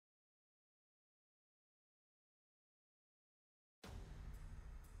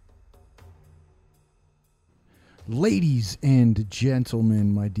Ladies and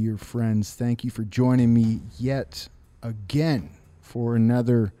gentlemen, my dear friends, thank you for joining me yet again for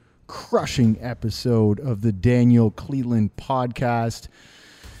another crushing episode of the Daniel Cleland podcast.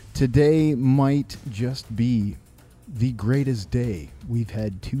 Today might just be the greatest day we've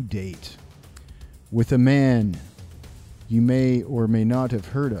had to date with a man you may or may not have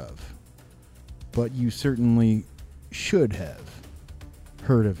heard of, but you certainly should have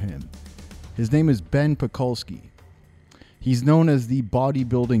heard of him. His name is Ben Pakulski. He's known as the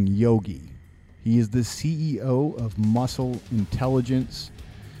bodybuilding yogi. He is the CEO of Muscle Intelligence,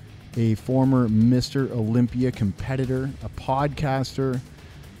 a former Mr. Olympia competitor, a podcaster,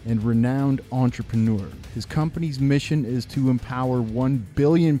 and renowned entrepreneur. His company's mission is to empower 1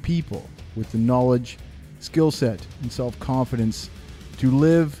 billion people with the knowledge, skill set, and self-confidence to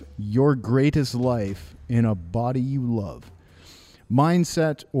live your greatest life in a body you love.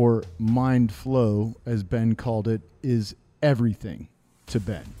 Mindset, or mind flow, as Ben called it, is everything to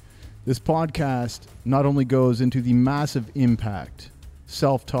Ben. This podcast not only goes into the massive impact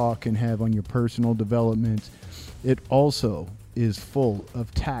self-talk can have on your personal development, it also is full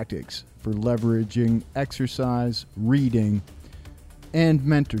of tactics for leveraging exercise, reading, and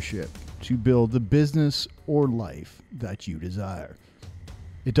mentorship to build the business or life that you desire.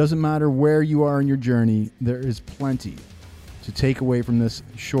 It doesn't matter where you are in your journey, there is plenty to take away from this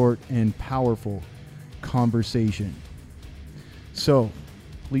short and powerful conversation. So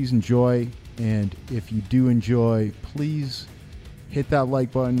please enjoy, and if you do enjoy, please hit that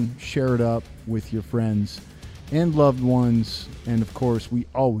like button, share it up with your friends and loved ones, and of course we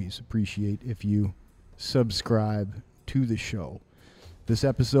always appreciate if you subscribe to the show. This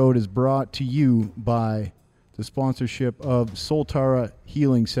episode is brought to you by the sponsorship of Soltara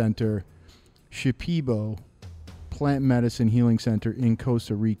Healing Center, Shipibo Plant Medicine Healing Center in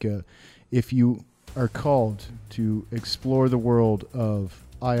Costa Rica. If you are called to explore the world of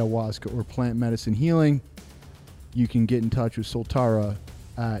ayahuasca or plant medicine healing, you can get in touch with Soltara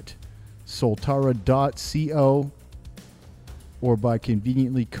at soltara.co or by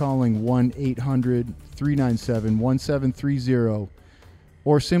conveniently calling 1-800-397-1730,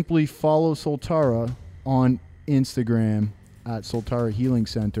 or simply follow Soltara on Instagram at Soltara Healing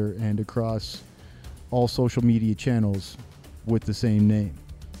Center and across all social media channels with the same name.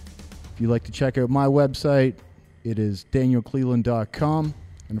 If you'd like to check out my website, it is danielcleland.com.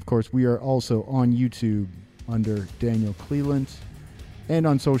 And of course, we are also on YouTube under Daniel Cleland and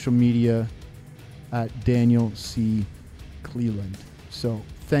on social media at Daniel C. Cleland. So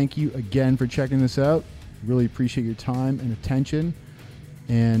thank you again for checking this out. Really appreciate your time and attention.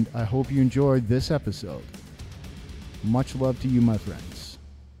 And I hope you enjoyed this episode. Much love to you, my friends.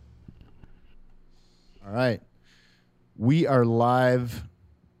 All right. We are live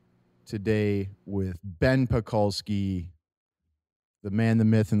today with Ben Pakulski, the man, the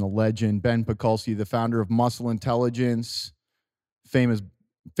myth, and the legend. Ben Pakulski, the founder of Muscle Intelligence, famous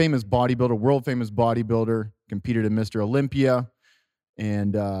bodybuilder, world famous bodybuilder, competed in Mr. Olympia,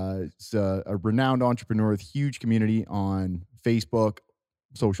 and is a renowned entrepreneur with huge community on Facebook,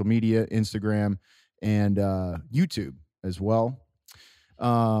 social media, Instagram, and YouTube as well.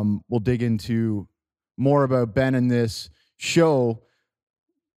 We'll dig into more about Ben in this show,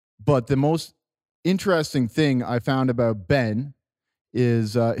 but the most interesting thing I found about Ben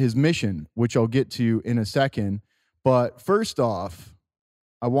is his mission, which I'll get to in a second. But first off,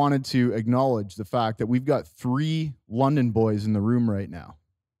 I wanted to acknowledge the fact that we've got 3 London boys in the room right now.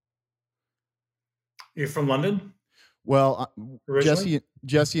 You're from London? Well,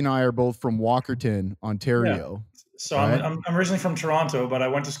 Jesse and I are both from Walkerton, Ontario. Yeah. So right? I'm originally from Toronto, but I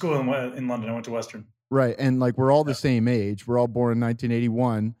went to school in London. I went to Western. Right. And like, we're all the same age. We're all born in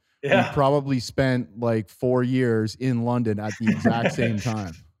 1981. Yeah. We probably spent like 4 years in London at the exact same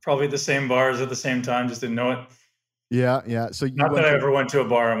time. Probably the same bars at the same time, just didn't know it. Yeah, yeah. So not that I ever went to a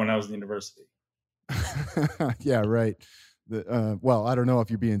bar when I was in university. Yeah, right. Well, I don't know if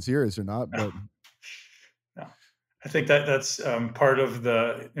you're being serious or not, but no. I think that's part of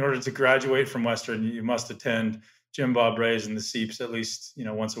in order to graduate from Western, you must attend Jim Bob Ray's and the Seeps at least,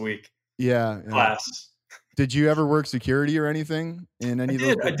 once a week. Yeah. Class. Did you ever work security or anything in any of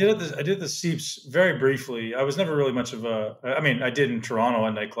those? I did the Seeps very briefly. I was never really much of I did in Toronto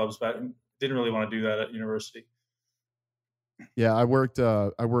at nightclubs, but I didn't really want to do that at university. Yeah, I worked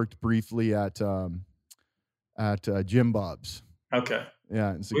briefly at Jim Bob's. Okay.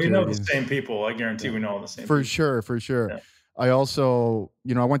 Yeah, we know the same people. I guarantee we know all the same for people. For sure. Yeah. I also,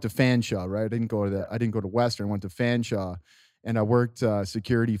 I went to Fanshawe, right? I didn't go to Western. I went to Fanshawe, and I worked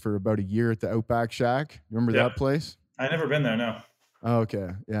security for about a year at the Outback Shack. Remember that place? I've never been there, no. Okay.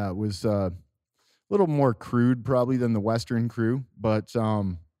 Yeah, it was little more crude probably than the Western crew, but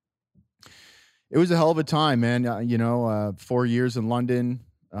it was a hell of a time, man. 4 years in London.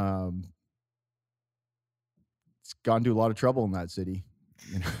 It's got into a lot of trouble in that city.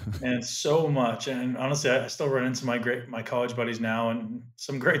 You know? And so much. And honestly, I still run into my college buddies now, and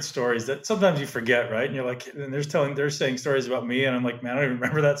some great stories that sometimes you forget, right? And you're like, and they're saying stories about me, and I'm like, man, I don't even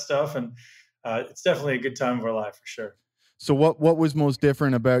remember that stuff. And it's definitely a good time of our life for sure. So what was most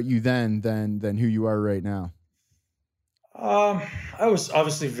different about you then than who you are right now? I was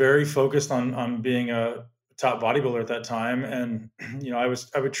obviously very focused on being a top bodybuilder at that time, and I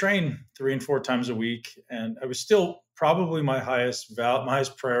would train 3 and 4 times a week, and I was still probably my highest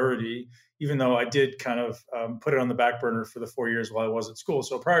priority, even though I did kind of put it on the back burner for the 4 years while I was at school.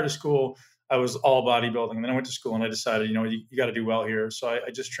 So prior to school, I was all bodybuilding, and then I went to school and I decided, you got to do well here. So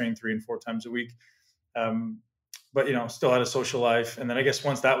I just trained 3 and 4 times a week. Um, but still had a social life. And then I guess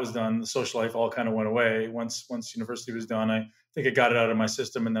once that was done, the social life all kind of went away. Once university was done, I think I got it out of my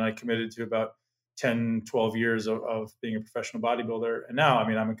system, and then I committed to about 10, 12 years of being a professional bodybuilder. And now, I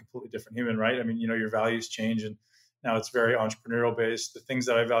mean, I'm a completely different human, right? I mean, your values change, and now it's very entrepreneurial based. The things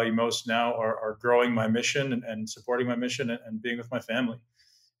that I value most now are growing my mission and supporting my mission and being with my family.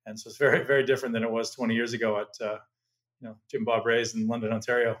 And so it's very, very different than it was 20 years ago at Jim Bob Ray's in London,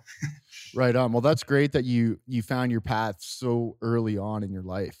 Ontario. Right on. Well, that's great that you found your path so early on in your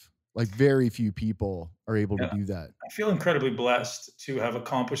life. Like very few people are able to do that. I feel incredibly blessed to have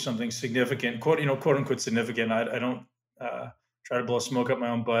accomplished something significant, quote unquote significant. I don't try to blow smoke up my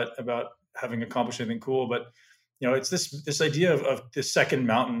own butt about having accomplished anything cool, but it's this idea of the second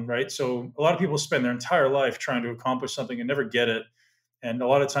mountain, right? So a lot of people spend their entire life trying to accomplish something and never get it. And a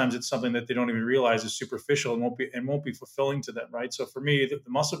lot of times it's something that they don't even realize is superficial and won't be fulfilling to them, right? So for me, the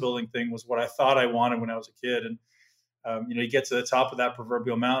muscle building thing was what I thought I wanted when I was a kid, and you get to the top of that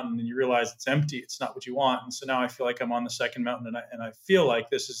proverbial mountain and you realize it's empty. It's not what you want. And so now I feel like I'm on the second mountain, and I feel like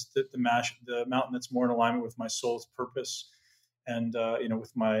this is the mountain that's more in alignment with my soul's purpose, and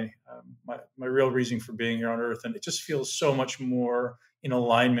with my real reason for being here on earth. And it just feels so much more in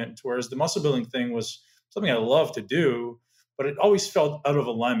alignment. Whereas the muscle building thing was something I love to do, but it always felt out of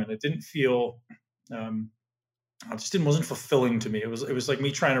alignment. It didn't feel, wasn't fulfilling to me. It was like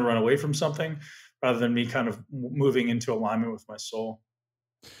me trying to run away from something rather than me kind of moving into alignment with my soul.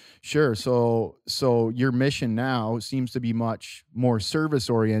 Sure. So your mission now seems to be much more service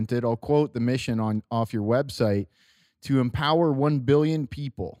oriented. I'll quote the mission off your website: to empower 1 billion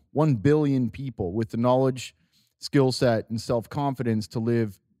people with the knowledge, skill set, and self-confidence to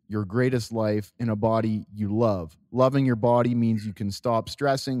live your greatest life in a body you love. Loving your body means you can stop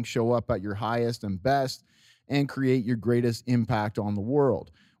stressing, show up at your highest and best, and create your greatest impact on the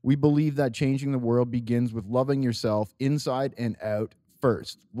world. We believe that changing the world begins with loving yourself inside and out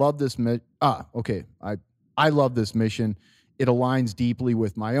first. Love this I love this mission. It aligns deeply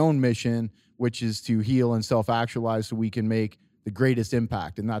with my own mission, which is to heal and self-actualize so we can make the greatest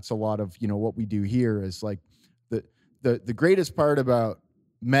impact. And that's a lot of, what we do here is like the greatest part about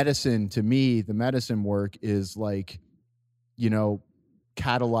medicine to me, the medicine work is like,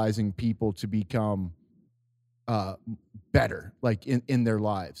 catalyzing people to become better, like in their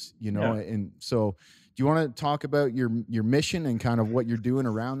lives, Yeah. And so do you want to talk about your mission and kind of what you're doing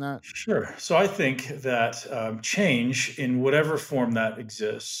around that? Sure. So I think that change in whatever form that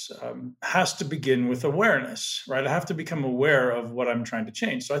exists has to begin with awareness, right? I have to become aware of what I'm trying to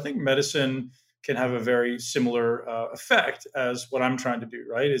change. So I think medicine can have a very similar effect as what I'm trying to do,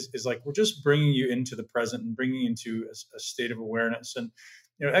 right? Is like we're just bringing you into the present and bringing you into a state of awareness. And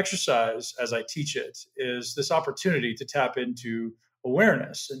exercise, as I teach it, is this opportunity to tap into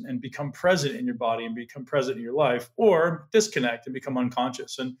awareness and become present in your body and become present in your life, or disconnect and become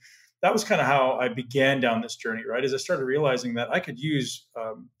unconscious. And that was kind of how I began down this journey, right? As I started realizing that I could use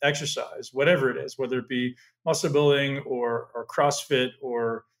exercise, whatever it is, whether it be muscle building or CrossFit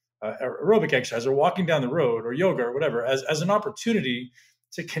or aerobic exercise or walking down the road or yoga or whatever, as an opportunity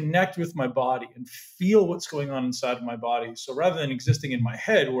to connect with my body and feel what's going on inside of my body. So rather than existing in my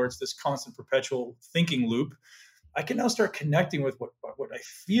head where it's this constant perpetual thinking loop, I can now start connecting with what I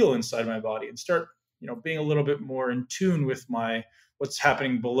feel inside my body and start, being a little bit more in tune with what's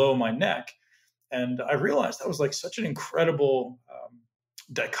happening below my neck. And I realized that was like such an incredible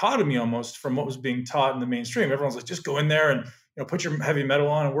dichotomy almost from what was being taught in the mainstream. Everyone's like, just go in there and put your heavy metal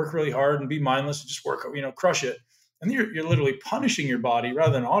on and work really hard and be mindless and just work, crush it. And you're literally punishing your body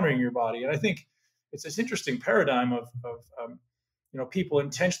rather than honoring your body. And I think it's this interesting paradigm of people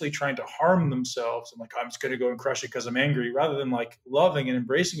intentionally trying to harm themselves and like, I'm just going to go and crush it because I'm angry, rather than like loving and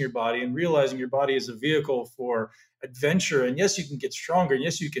embracing your body and realizing your body is a vehicle for adventure. And yes, you can get stronger, and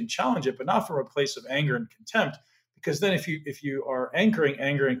yes, you can challenge it, but not from a place of anger and contempt. Because then if you are anchoring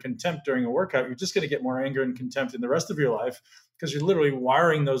anger and contempt during a workout, you're just going to get more anger and contempt in the rest of your life, because you're literally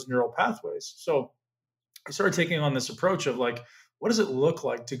wiring those neural pathways. So I started taking on this approach of like, what does it look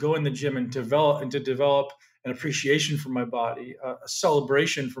like to go in the gym and to develop an appreciation for my body, a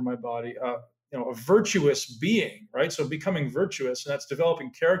celebration for my body, a virtuous being, right? So becoming virtuous, and that's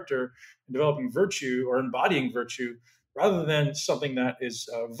developing character and developing virtue, or embodying virtue, rather than something that is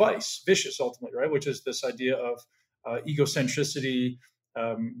vicious ultimately, right? Which is this idea of egocentricity,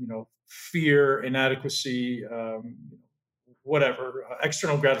 fear, inadequacy, whatever,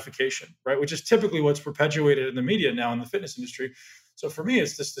 external gratification, right? Which is typically what's perpetuated in the media now in the fitness industry. So for me,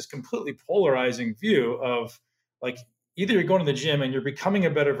 it's this completely polarizing view of like, either you're going to the gym and you're becoming a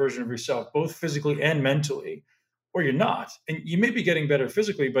better version of yourself, both physically and mentally, or you're not. And you may be getting better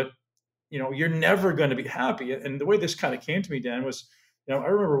physically, but you're never going to be happy. And the way this kind of came to me, Dan, was, I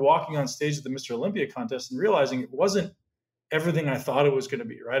remember walking on stage at the Mr. Olympia contest and realizing it wasn't everything I thought it was going to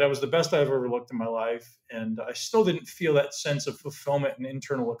be, right? I was the best I've ever looked in my life. And I still didn't feel that sense of fulfillment and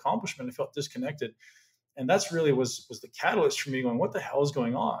internal accomplishment. I felt disconnected. And that's really was the catalyst for me going, what the hell is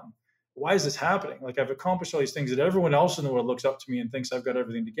going on? Why is this happening? Like, I've accomplished all these things that everyone else in the world looks up to me and thinks I've got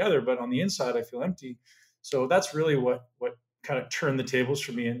everything together, but on the inside, I feel empty. So that's really what kind of turned the tables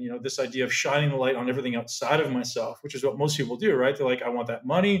for me. And, this idea of shining the light on everything outside of myself, which is what most people do, right? They're like, I want that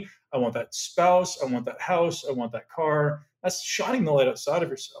money. I want that spouse. I want that house. I want that car. That's shining the light outside of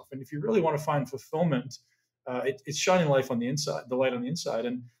yourself. And if you really want to find fulfillment, it's shining life on the inside, the light on the inside.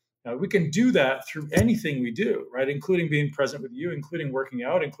 And we can do that through anything we do, right? Including being present with you, including working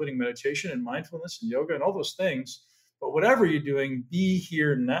out, including meditation and mindfulness and yoga and all those things. But whatever you're doing, be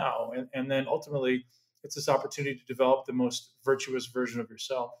here now. And then ultimately, it's this opportunity to develop the most virtuous version of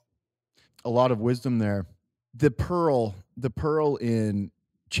yourself. A lot of wisdom there. The pearl in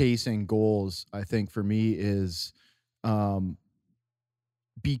chasing goals, I think for me, is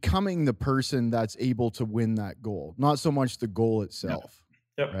becoming the person that's able to win that goal, not so much the goal itself.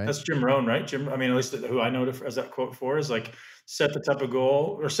 Yep. Right? That's Jim Rohn, right? At least who I know as that quote for is like, set the type of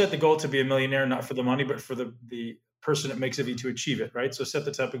goal, or set the goal to be a millionaire, not for the money, but for the person it makes of you to achieve it, right? So set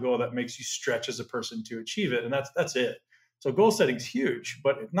the type of goal that makes you stretch as a person to achieve it. And that's it. So goal setting is huge,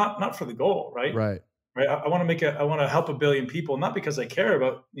 but not for the goal, right? Right. I want to help 1 billion people, not because I care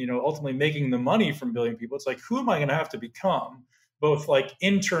about, ultimately making the money from 1 billion people. It's like, who am I going to have to become, both like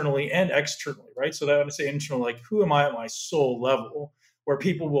internally and externally, right? So that when I say internal, like, who am I at my soul level, where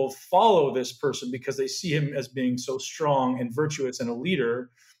people will follow this person because they see him as being so strong and virtuous and a leader,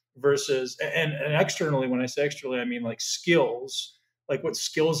 versus, and externally, when I say externally, I mean like skills, like what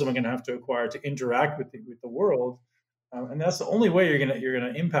skills am I going to have to acquire to interact with the world? And that's the only way you're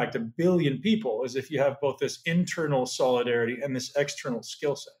gonna impact 1 billion people, is if you have both this internal solidarity and this external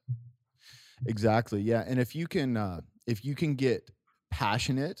skill set. Exactly. Yeah. And if you can get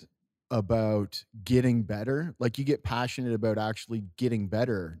passionate about getting better, like you get passionate about actually getting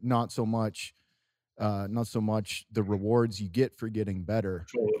better, not so much the rewards you get for getting better,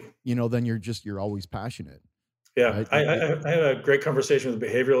 totally. Then you're always passionate. Yeah. Right? I had a great conversation with a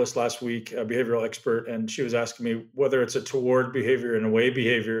behavioralist last week, a behavioral expert, and she was asking me whether it's a toward behavior and away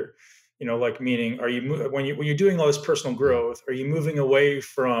behavior, like, meaning, are you, when you're doing all this personal growth, are you moving away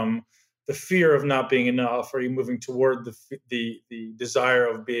from the fear of not being enough? Or are you moving toward the desire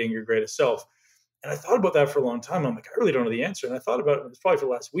of being your greatest self? And I thought about that for a long time. I'm like, I really don't know the answer. And I thought about it, it's probably for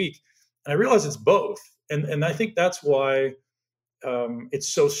the last week. And I realized it's both. And I think that's why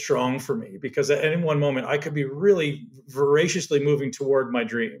it's so strong for me, because at any one moment I could be really voraciously moving toward my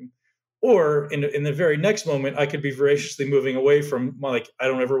dream, or in the very next moment I could be voraciously moving away from I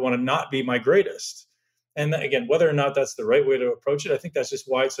don't ever want to not be my greatest. And again, whether or not that's the right way to approach it, I think that's just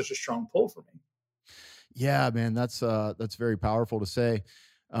why it's such a strong pull for me. Yeah, man, that's very powerful to say.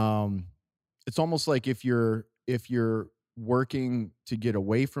 It's almost like if you're working to get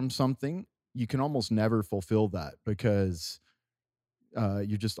away from something, you can almost never fulfill that, because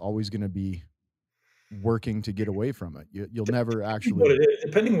you're just always going to be working to get away from it. You'll never actually.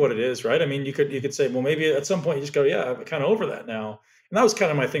 Depending what it is, right? I mean, you could say, well, maybe at some point you just go, yeah, I'm kind of over that now. And that was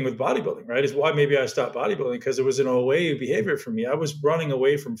kind of my thing with bodybuilding, right? Is why maybe I stopped bodybuilding, because it was an away behavior for me. I was running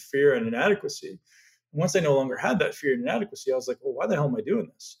away from fear and inadequacy. Once I no longer had that fear and inadequacy, I was like, well, why the hell am I doing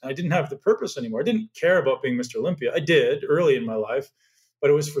this? And I didn't have the purpose anymore. I didn't care about being Mr. Olympia. I did early in my life, but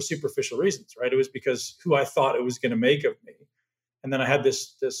it was for superficial reasons, right? It was because who I thought it was going to make of me. And then I had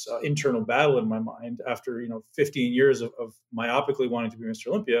this internal battle in my mind after 15 years of myopically wanting to be Mr.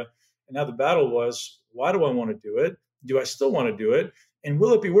 Olympia. And now the battle was, why do I want to do it? Do I still want to do it? And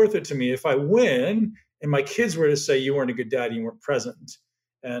will it be worth it to me if I win and my kids were to say you weren't a good dad, you weren't present?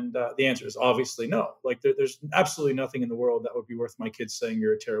 And the answer is obviously no. Like there's absolutely nothing in the world that would be worth my kids saying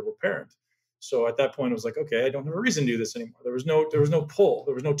you're a terrible parent. So at that point, I was like, okay, I don't have a reason to do this anymore. There was no pull.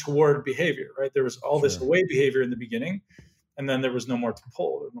 There was no toward behavior, right? There was all this away behavior in the beginning, and then there was no more to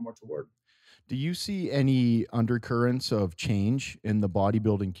pull. There was no more toward. Do you see any undercurrents of change in the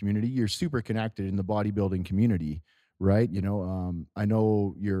bodybuilding community? You're super connected in the bodybuilding community, right? I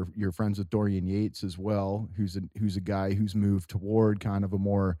know you're friends with Dorian Yates as well, who's a guy who's moved toward kind of a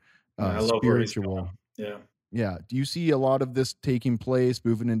more I love spiritual. Yeah. Yeah. Do you see a lot of this taking place,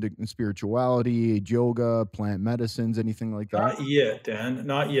 moving into spirituality, yoga, plant medicines, anything like that? Not yet, Dan.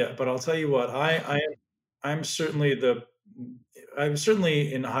 Not yet. But I'll tell you what, I'm certainly I'm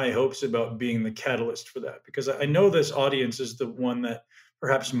certainly in high hopes about being the catalyst for that, because I know this audience is the one that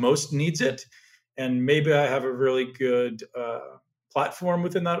perhaps most needs it, and maybe I have a really good platform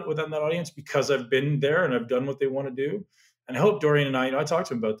within that audience because I've been there and I've done what they want to do. And I hope Dorian and I talked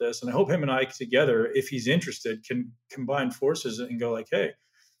to him about this, and I hope him and I together, if he's interested, can combine forces and go like, hey,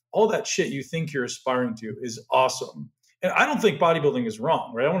 all that shit you think you're aspiring to is awesome. And I don't think bodybuilding is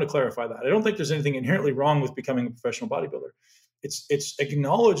wrong, right? I want to clarify that. I don't think there's anything inherently wrong with becoming a professional bodybuilder. It's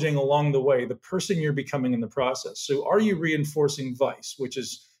acknowledging along the way the person you're becoming in the process. So are you reinforcing vice, which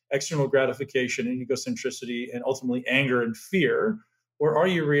is external gratification and egocentricity and ultimately anger and fear? Or are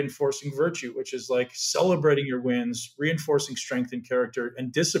you reinforcing virtue, which is like celebrating your wins, reinforcing strength and character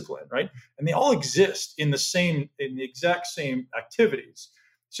and discipline, right? And they all exist in the exact same activities.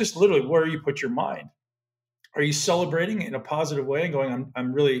 It's just literally where you put your mind. Are you celebrating in a positive way and going,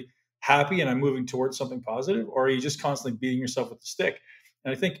 I'm really happy and I'm moving towards something positive? Or are you just constantly beating yourself with the stick?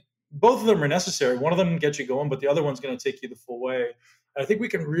 And I think both of them are necessary. One of them gets you going, but the other one's going to take you the full way. And I think we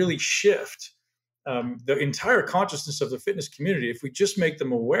can really shift the entire consciousness of the fitness community if we just make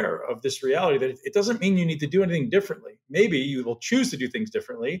them aware of this reality that it doesn't mean you need to do anything differently. Maybe you will choose to do things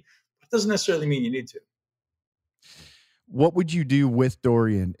differently, but it doesn't necessarily mean you need to. What would you do with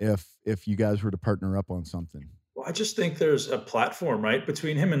Dorian if you guys were to partner up on something? Well, I just think there's a platform, right?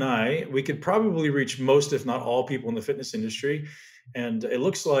 Between him and I, we could probably reach most, if not all, people in the fitness industry. And it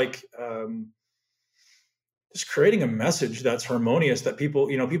looks like just creating a message that's harmonious, that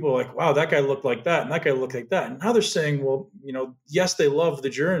people are like, wow, that guy looked like that, and that guy looked like that. And now they're saying, well, yes, they love the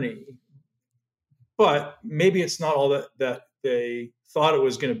journey, but maybe it's not all that they thought it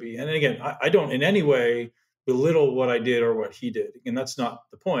was going to be. And again, I don't in any way belittle what I did or what he did. And that's not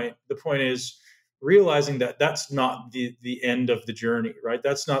the point. The point is realizing that that's not the end of the journey, right?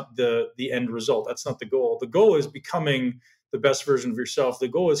 That's not the end result. That's not the goal. The goal is becoming the best version of yourself. The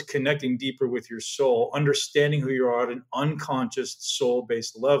goal is connecting deeper with your soul, understanding who you are at an unconscious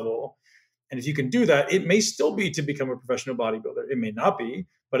soul-based level. And if you can do that, it may still be to become a professional bodybuilder. It may not be,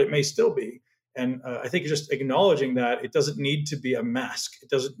 but it may still be. And I think just acknowledging that it doesn't need to be a mask. It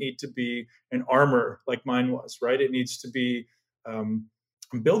doesn't need to be an armor like mine was, right? It needs to be, I'm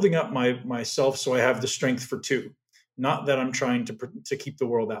building up myself so I have the strength for two, not that I'm trying to keep the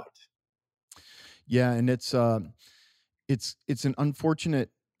world out. Yeah, and it's an unfortunate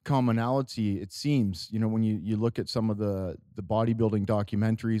commonality, it seems, when you look at some of the bodybuilding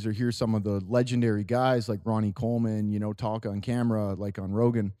documentaries or hear some of the legendary guys like Ronnie Coleman, talk on camera, like on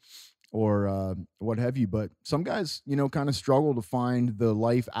Rogan or what have you. But some guys, kind of struggle to find the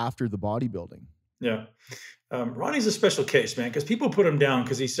life after the bodybuilding. Yeah. Ronnie's a special case, man, because people put him down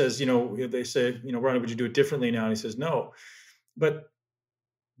because he says, they say, Ronnie, would you do it differently now? And he says, no. But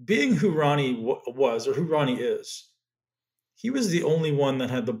being who Ronnie was or who Ronnie is, he was the only one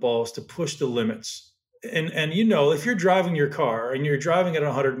that had the balls to push the limits. And if you're driving your car and you're driving at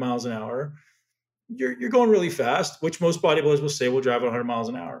 100 miles an hour, you're going really fast, which most bodybuilders will say will drive at 100 miles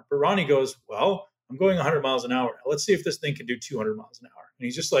an hour. But Ronnie goes, well, I'm going 100 miles an hour. Let's see if this thing can do 200 miles an hour. And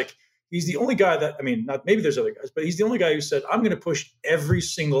he's just like, he's the only guy that, not maybe there's other guys, but he's the only guy who said, I'm going to push every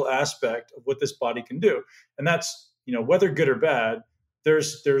single aspect of what this body can do. And that's, whether good or bad,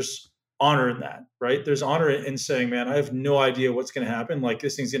 there's honor in that, right? There's honor in saying, man, I have no idea what's going to happen. Like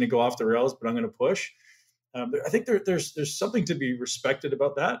this thing's going to go off the rails, but I'm going to push. I think there's something to be respected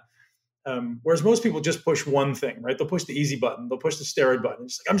about that. Whereas most people just push one thing, right? They'll push the easy button. They'll push the steroid button.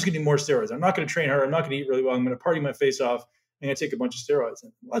 It's like, I'm just going to do more steroids. I'm not going to train hard. I'm not going to eat really well. I'm going to party my face off. I'm going to take a bunch of steroids.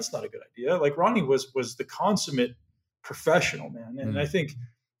 And that's not a good idea. Like Ronnie was the consummate professional, man. And I think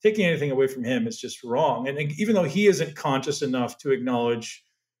taking anything away from him is just wrong. And even though he isn't conscious enough to acknowledge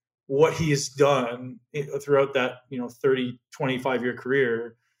what he has done throughout that 30, 25-year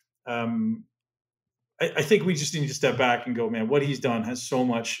career, I think we just need to step back and go, man, what he's done has so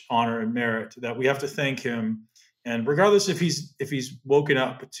much honor and merit that we have to thank him. And regardless if he's woken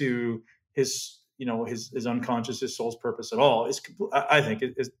up to his his unconscious, his soul's purpose at all, I think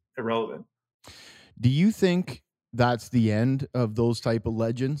is irrelevant. Do you think that's the end of those type of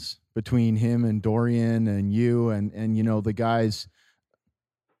legends between him and Dorian and you and the guys?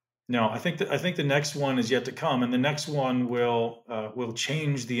 No, I think the next one is yet to come, and the next one will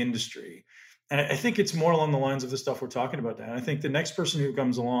change the industry. And I think it's more along the lines of the stuff we're talking about, Dan. I think the next person who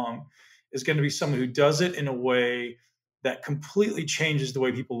comes along is going to be someone who does it in a way that completely changes the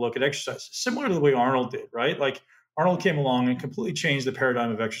way people look at exercise, similar to the way Arnold did, right? Like Arnold came along and completely changed the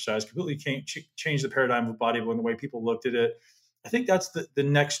paradigm of exercise, completely changed the paradigm of bodybuilding, the way people looked at it. I think that's the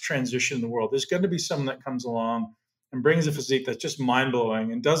next transition in the world. There's going to be someone that comes along and brings a physique that's just mind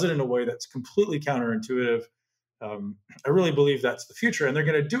blowing and does it in a way that's completely counterintuitive. I really believe that's the future, and they're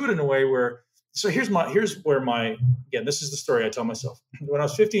going to do it in a way where. So here's where my again, this is the story I tell myself. When I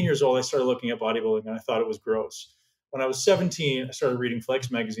was 15 years old, I started looking at bodybuilding and I thought it was gross. When I was 17, I started reading Flex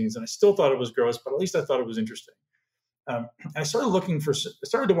magazines and I still thought it was gross, but at least I thought it was interesting. I started I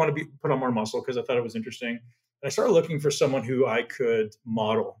started to want to put on more muscle because I thought it was interesting. And I started looking for someone who I could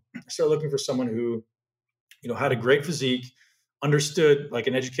model. I started looking for someone who, had a great physique, understood like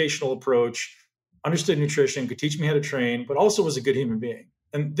an educational approach, understood nutrition, could teach me how to train, but also was a good human being.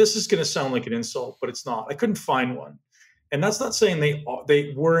 And this is going to sound like an insult, but it's not. I couldn't find one. And that's not saying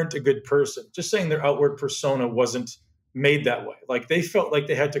they weren't a good person, just saying their outward persona wasn't made that way. Like they felt like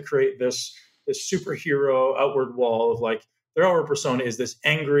they had to create this superhero outward wall of like their outward persona is this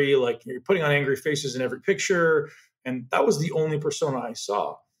angry, like you're putting on angry faces in every picture. And that was the only persona I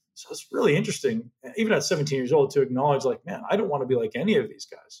saw. So it's really interesting, even at 17 years old, to acknowledge like, man, I don't want to be like any of these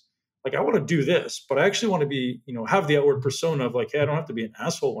guys. Like I want to do this, but I actually want to be, have the outward persona of like, hey, I don't have to be an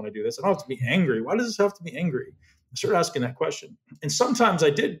asshole when I do this. I don't have to be angry. Why does this have to be angry? I started asking that question. And sometimes I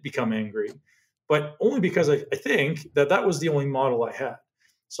did become angry, but only because I think that was the only model I had.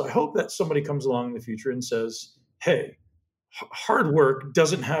 So I hope that somebody comes along in the future and says, hey, hard work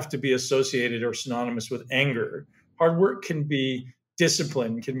doesn't have to be associated or synonymous with anger. Hard work can be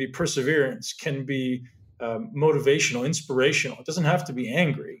discipline, can be perseverance, can be motivational, inspirational. It doesn't have to be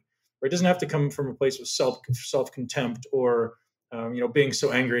angry. Or it doesn't have to come from a place of self contempt or being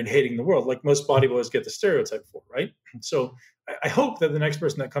so angry and hating the world, like most bodybuilders get the stereotype for, right? So I hope that the next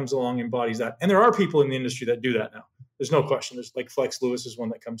person that comes along embodies that. And there are people in the industry that do that now. There's no question. There's like Flex Lewis is one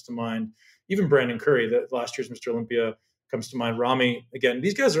that comes to mind. Even Brandon Curry, that last year's Mr. Olympia, comes to mind. Rami, again,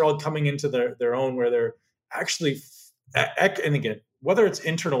 these guys are all coming into their own where they're actually, and again, whether it's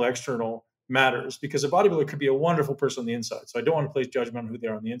internal, external, matters, because a bodybuilder could be a wonderful person on the inside. So I don't want to place judgment on who they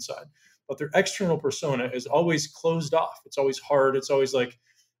are on the inside, but their external persona is always closed off. It's always hard. It's always like,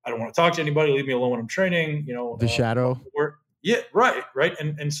 I don't want to talk to anybody. Leave me alone when I'm training, the shadow. Yeah. Right.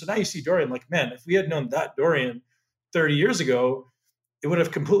 And so now you see Dorian, like, man, if we had known that Dorian 30 years ago, it would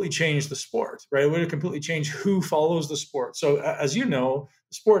have completely changed the sport, right? It would have completely changed who follows the sport. So as you know,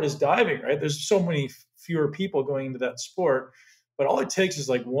 the sport is diving, right? There's so many fewer people going into that sport. But all it takes is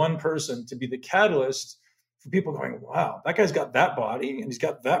like one person to be the catalyst for people going, wow, that guy's got that body and he's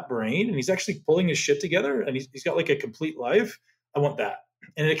got that brain and he's actually pulling his shit together and he's got like a complete life. I want that.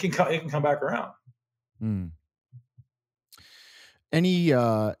 And it can come back around. Any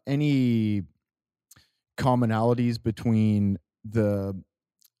commonalities between the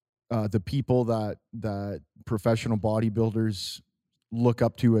people that professional bodybuilders look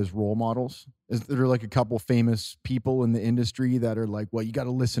up to as role models? Is there like a couple famous people in the industry that are like, well, you got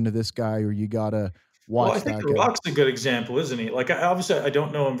to listen to this guy or you got to watch that guy? I think The Rock's a good example, isn't he? Like, obviously, I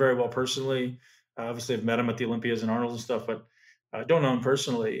don't know him very well personally. Obviously, I've met him at the Olympias and Arnold and stuff, but I don't know him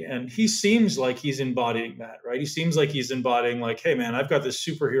personally. And he seems like he's embodying that, right? He seems like he's embodying like, hey, man, I've got this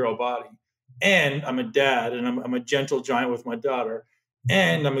superhero body and I'm a dad and I'm a gentle giant with my daughter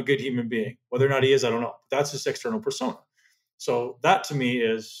and I'm a good human being. Whether or not he is, I don't know. That's his external persona. So that to me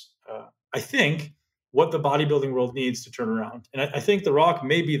is, I think, what the bodybuilding world needs to turn around. And I think The Rock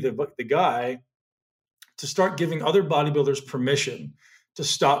may be the guy to start giving other bodybuilders permission to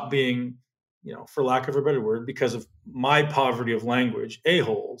stop being, for lack of a better word, because of my poverty of language,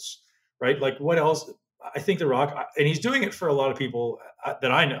 a-holes, right? Like what else? I think The Rock, and he's doing it for a lot of people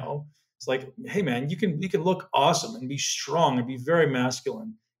that I know. It's like, hey man, you can look awesome and be strong and be very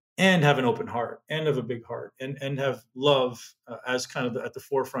masculine and have an open heart and have a big heart and have love as kind of at the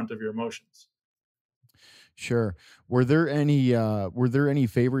forefront of your emotions. Sure. Were there any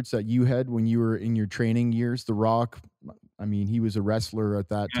favorites that you had when you were in your training years? The Rock, I mean, he was a wrestler at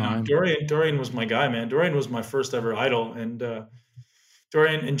that You know, time. Dorian was my guy, man. Dorian was my first ever idol, and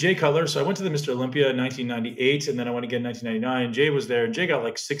Dorian and Jay Cutler. So I went to the Mr. Olympia in 1998, and then I went again in 1999. Jay was there, and Jay got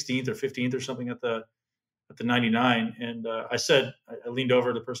like 16th or 15th or something at the 99. And I leaned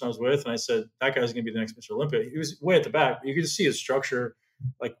over to the person I was with, and I said, that guy's going to be the next Mr. Olympia. He was way at the back. You could just see his structure,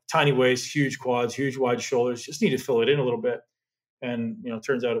 like tiny waist, huge quads, huge wide shoulders. Just need to fill it in a little bit. And it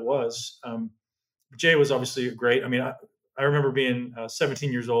turns out it was. Jay was obviously great. I mean, I remember being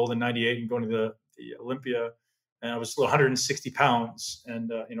 17 years old in '98 and going to the Olympia, and I was 160 pounds, and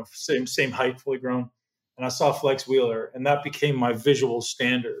same height, fully grown. And I saw Flex Wheeler, and that became my visual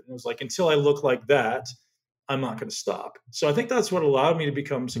standard. It was like, until I look like that, I'm not going to stop. So I think that's what allowed me to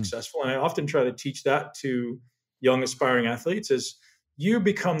become successful. And I often try to teach that to young aspiring athletes: is you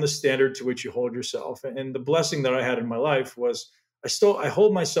become the standard to which you hold yourself. And the blessing that I had in my life was I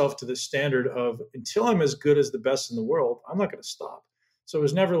hold myself to the standard of, until I'm as good as the best in the world, I'm not going to stop. So it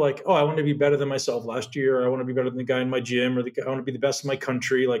was never like, oh, I want to be better than myself last year, or I want to be better than the guy in my gym, or I want to be the best in my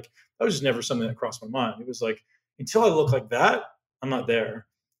country. Like, that was just never something that crossed my mind. It was like, until I look like that, I'm not there.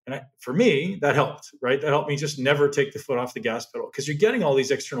 And for me, that helped, right? That helped me just never take the foot off the gas pedal, because you're getting all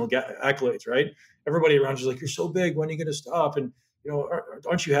these external accolades, right? Everybody around you is like, you're so big, when are you going to stop? And,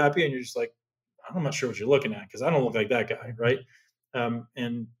 aren't you happy? And you're just like, I'm not sure what you're looking at, because I don't look like that guy, right?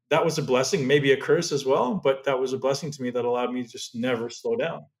 And that was a blessing, maybe a curse as well, but that was a blessing to me that allowed me to just never slow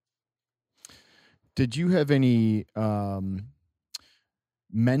down. Did you have any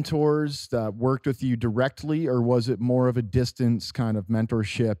mentors that worked with you directly, or was it more of a distance kind of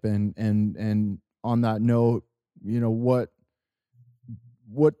mentorship? And on that note,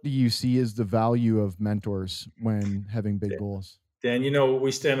 what do you see as the value of mentors when having big goals? Dan,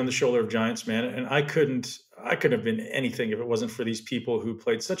 we stand on the shoulder of giants, man, and I couldn't have been anything if it wasn't for these people who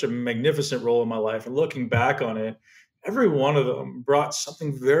played such a magnificent role in my life. And looking back on it, every one of them brought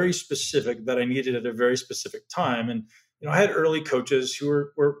something very specific that I needed at a very specific time. And I had early coaches who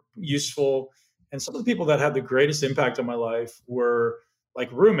were useful, and some of the people that had the greatest impact on my life were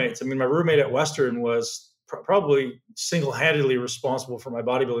like roommates. I mean, my roommate at Western was probably single-handedly responsible for my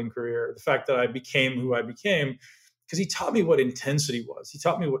bodybuilding career. The fact that I became who I became, because he taught me what intensity was. He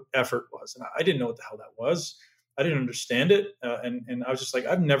taught me what effort was, and I didn't know what the hell that was. I didn't understand it, and I was just like,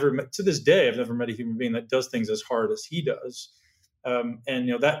 to this day, I've never met a human being that does things as hard as he does.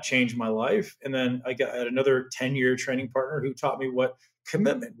 And that changed my life. And then I got another 10-year training partner who taught me what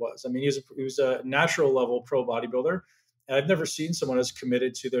commitment was. I mean, he was a natural level pro bodybuilder, and I've never seen someone as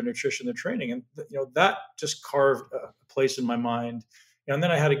committed to their nutrition and their training. And that just carved a place in my mind. And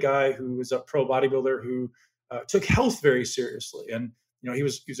then I had a guy who was a pro bodybuilder who took health very seriously. And he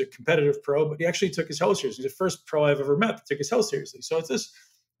was a competitive pro, but he actually took his health seriously. He's the first pro I've ever met that took his health seriously. So it's this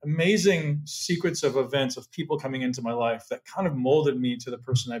amazing sequence of events, of people coming into my life that kind of molded me to the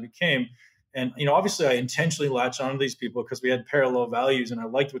person I became. And obviously I intentionally latched onto these people because we had parallel values and I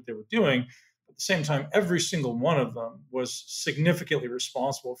liked what they were doing. At the same time, every single one of them was significantly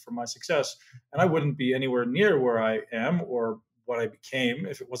responsible for my success. And I wouldn't be anywhere near where I am or what I became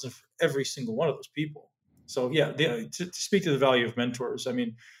if it wasn't for every single one of those people. So yeah, to speak to the value of mentors, I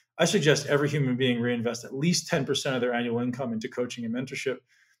mean, I suggest every human being reinvest at least 10% of their annual income into coaching and mentorship,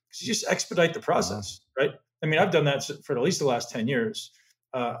 because you just expedite the process, right? I mean, I've done that for at least the last 10 years.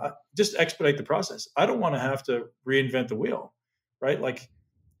 Just expedite the process. I don't want to have to reinvent the wheel, right? Like,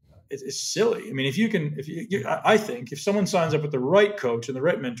 it's silly. I mean, I think if someone signs up with the right coach and the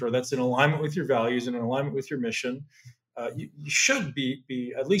right mentor that's in alignment with your values and in alignment with your mission, you should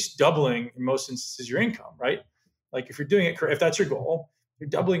be at least doubling, in most instances, your income, right? Like, if you're doing it, if that's your goal, you're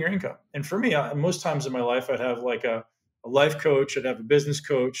doubling your income. And for me, most times in my life, I'd have like a life coach, I'd have a business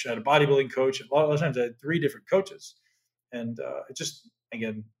coach, I'd have a bodybuilding coach. A lot of times I had 3 different coaches. And it just,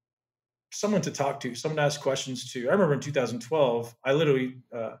 again, someone to talk to, someone to ask questions to. I remember in 2012, I literally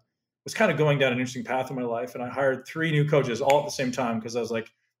was kind of going down an interesting path in my life, and I hired 3 new coaches all at the same time, because I was like,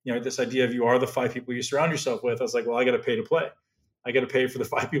 this idea of you are the 5 people you surround yourself with. I was like, well, I got to pay to play. I got to pay for the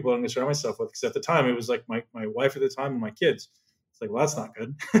 5 people I'm going to surround myself with. Because at the time, it was like my wife at the time and my kids. It's like, well, that's not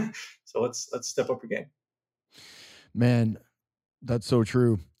good. So let's step up your game. Man, that's so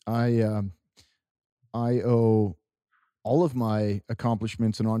true. I owe all of my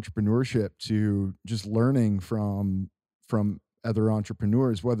accomplishments in entrepreneurship to just learning from other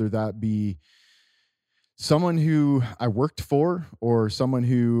entrepreneurs, whether that be someone who I worked for or someone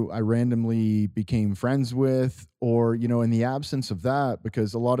who I randomly became friends with, or, in the absence of that,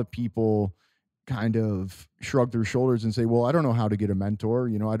 because a lot of people kind of shrug their shoulders and say, well, I don't know how to get a mentor.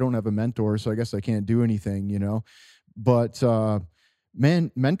 I don't have a mentor, so I guess I can't do anything, But,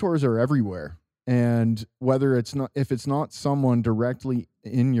 man, mentors are everywhere. And whether it's not, if it's not someone directly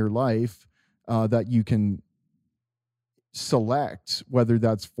in your life that you can select, whether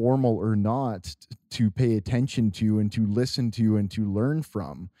that's formal or not, to pay attention to and to listen to and to learn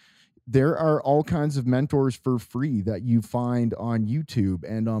from, there are all kinds of mentors for free that you find on YouTube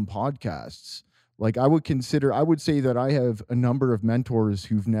and on podcasts. Like I would say that I have a number of mentors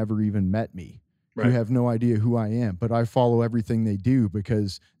who've never even met me, who Right. have no idea who I am, but I follow everything they do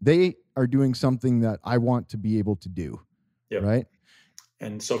because they are doing something that I want to be able to do. Yep. Right.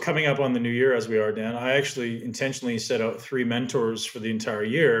 And so coming up on the new year as we are, Dan, I actually intentionally set out 3 mentors for the entire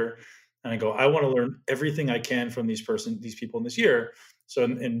year. And I go, I want to learn everything I can from these people in this year. So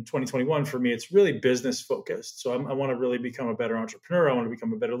in 2021, for me, it's really business focused. So I want to really become a better entrepreneur. I want to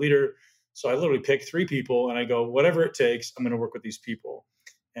become a better leader. So I literally pick 3 people and I go, whatever it takes, I'm going to work with these people.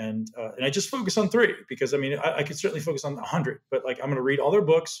 And I just focus on 3 because I mean, I could certainly focus on 100, but like I'm going to read all their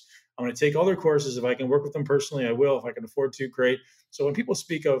books. I'm going to take all their courses. If I can work with them personally, I will. If I can afford to, great. So when people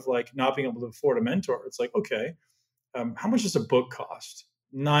speak of like not being able to afford a mentor, it's like, okay, how much does a book cost?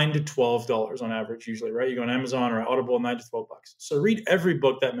 $9 to $12 on average, usually, right? You go on Amazon or Audible, $9 to $12. So read every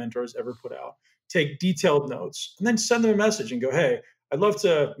book that mentor has ever put out, take detailed notes, and then send them a message and go, hey, I'd love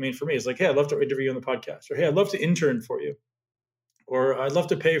to. I mean, for me, it's like, hey, I'd love to interview you on the podcast, or hey, I'd love to intern for you, or I'd love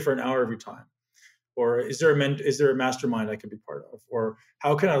to pay for an hour of your time. Or is there a mastermind I could be part of? Or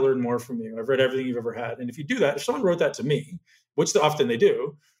how can I learn more from you? I've read everything you've ever had. And if you do that, if someone wrote that to me, which often they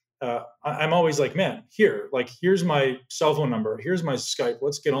do, I'm always like, man, here's my cell phone number. Here's my Skype.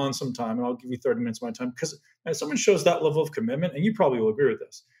 Let's get on sometime and I'll give you 30 minutes of my time. Because if someone shows that level of commitment, and you probably will agree with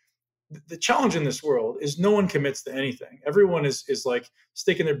this, the challenge in this world is no one commits to anything. Everyone is like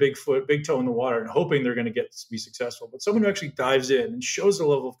sticking their big toe in the water and hoping they're going to be successful. But someone who actually dives in and shows a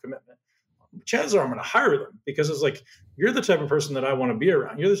level of commitment, chances are I'm going to hire them because it's like, you're the type of person that I want to be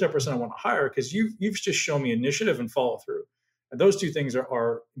around. You're the type of person I want to hire because you've just shown me initiative and follow through. And those 2 things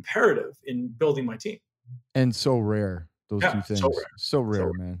are imperative in building my team. And so rare, those 2 things. So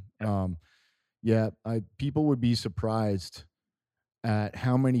rare, man. Yeah. People would be surprised at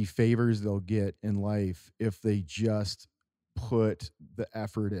how many favors they'll get in life if they just put the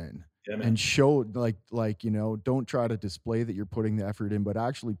effort in. Yeah, and show don't try to display that you're putting the effort in, but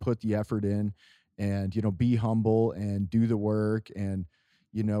actually put the effort in and, be humble and do the work and,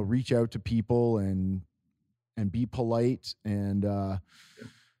 reach out to people and be polite. And,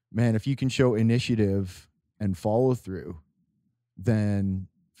 man, if you can show initiative and follow through, then,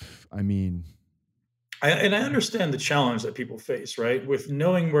 I mean, I understand the challenge that people face, right? With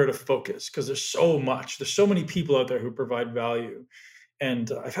knowing where to focus, because there's so many people out there who provide value.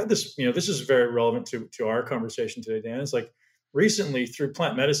 And I've had this, this is very relevant to our conversation today, Dan. It's like recently through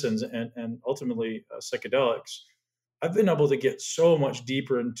plant medicines and ultimately psychedelics, I've been able to get so much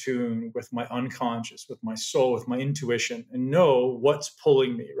deeper in tune with my unconscious, with my soul, with my intuition, and know what's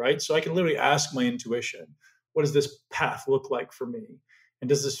pulling me, right? So I can literally ask my intuition, what does this path look like for me? And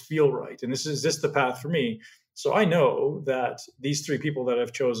does this feel right? And is this the path for me? So I know that these 3 people that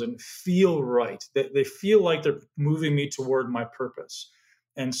I've chosen feel right. They feel like they're moving me toward my purpose.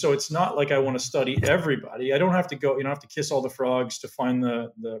 And so it's not like I want to study everybody. I don't have to go, have to kiss all the frogs to find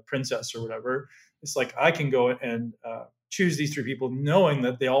the princess or whatever. It's like I can go and choose these 3 people knowing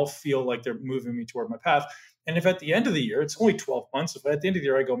that they all feel like they're moving me toward my path. And if at the end of the year, it's only 12 months, if at the end of the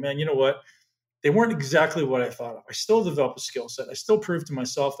year I go, man, you know what? They weren't exactly what I thought of. I still develop a skill set. I still prove to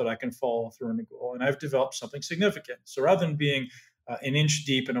myself that I can follow through on a goal, and I've developed something significant. So rather than being an inch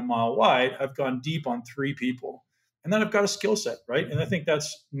deep and a mile wide, I've gone deep on 3 people, and then I've got a skill set, right? And I think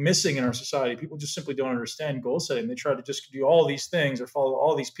that's missing in our society. People just simply don't understand goal setting. They try to just do all these things or follow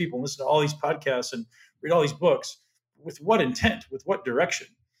all these people and listen to all these podcasts and read all these books. With what intent? With what direction?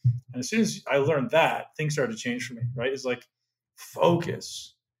 And as soon as I learned that, things started to change for me, right? It's like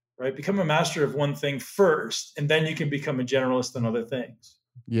focus. Right? Become a master of one thing first, and then you can become a generalist in other things.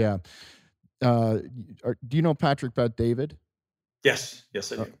 Yeah. Do you know Patrick Bet-David? Yes, I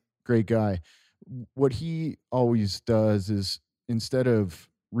do. Great guy. What he always does is instead of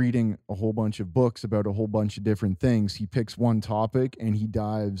reading a whole bunch of books about a whole bunch of different things, he picks one topic and he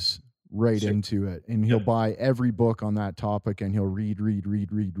dives right into it. And he'll buy every book on that topic and he'll read.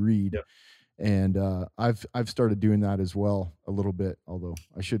 Yep. And I've started doing that as well a little bit, although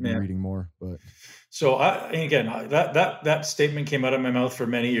I should be reading more. But so that statement came out of my mouth for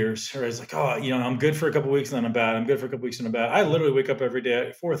many years. Where it's like, oh, I'm good for a couple of weeks and then I'm bad. I'm good for a couple of weeks and I'm bad. I literally wake up every day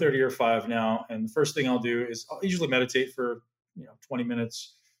at 4:30 or 5 now, and the first thing I'll do is I'll usually meditate for 20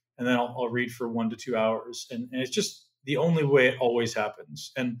 minutes, and then I'll read for 1 to 2 hours, and it's just the only way it always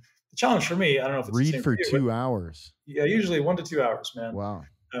happens. And the challenge for me, I don't know if it's read the same for you, 2 hours. Yeah, usually 1 to 2 hours, man. Wow.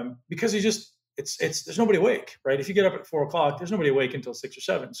 Because it's there's nobody awake, right? If you get up at 4 o'clock, there's nobody awake until 6 or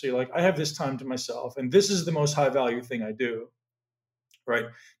 7. So you're like, I have this time to myself, and this is the most high value thing I do, right?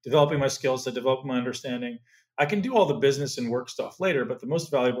 Developing my skills, to develop my understanding. I can do all the business and work stuff later, but the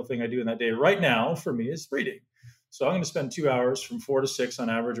most valuable thing I do in that day right now for me is reading. So I'm going to spend 2 hours from 4 to 6 on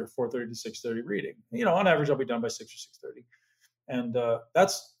average, or 4:30 to 6:30 reading. On average, I'll be done by 6 or 6:30. And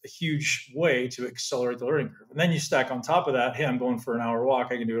that's a huge way to accelerate the learning curve. And then you stack on top of that, hey, I'm going for an hour walk,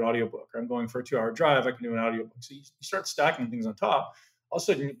 I can do an audiobook. Or I'm going for a 2 hour drive, I can do an audiobook. So you start stacking things on top. All of a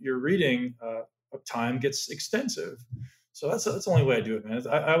sudden, your reading time gets extensive. So that's the only way I do it, man.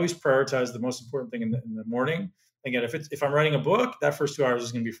 I always prioritize the most important thing in the morning. Again, if I'm writing a book, that first 2 hours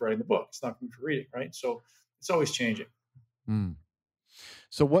is going to be for writing the book. It's not going to be for reading, right? So it's always changing. Mm.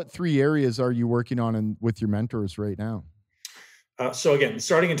 So what 3 areas are you working on with your mentors right now? So again,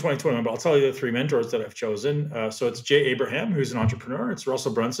 starting in 2021, but I'll tell you the 3 mentors that I've chosen. So it's Jay Abraham, who's an entrepreneur. It's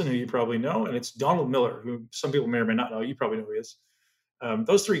Russell Brunson, who you probably know, and it's Donald Miller, who some people may or may not know. You probably know who he is.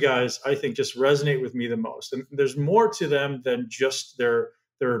 Those 3 guys, I think, just resonate with me the most. And there's more to them than just their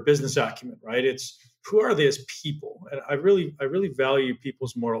business acumen, right? It's who are they as people, and I really value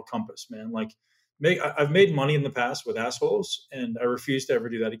people's moral compass, man. Like, I've made money in the past with assholes, and I refuse to ever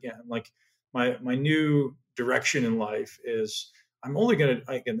do that again. Like, my new direction in life is I'm only going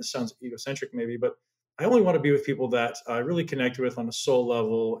to, again, this sounds egocentric maybe, but I only want to be with people that I really connect with on a soul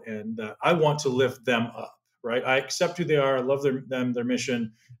level, and that I want to lift them up, right? I accept who they are, I love their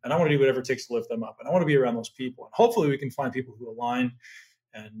mission, and I want to do whatever it takes to lift them up. And I want to be around those people. And hopefully we can find people who align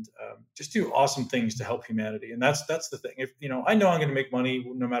and just do awesome things to help humanity. And that's the thing. If I know I'm going to make money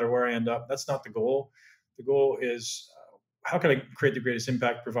no matter where I end up. That's not the goal. The goal is how can I create the greatest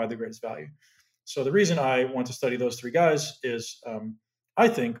impact, provide the greatest value. So the reason I want to study those 3 guys is I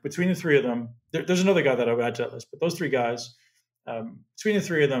think between the 3 of them, there's another guy that I would add to that list, but those 3 guys, between the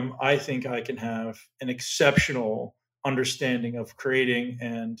 3 of them, I think I can have an exceptional understanding of creating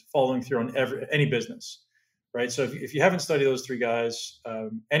and following through on any business, right? So if you haven't studied those 3 guys,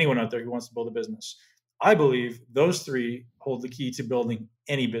 anyone out there who wants to build a business, I believe those 3 hold the key to building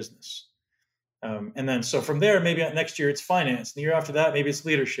any business. And then, so from there, maybe next year it's finance. The year after that, maybe it's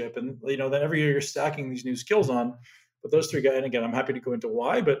leadership. And, then every year you're stacking these new skills on. But those 3 guys, and again, I'm happy to go into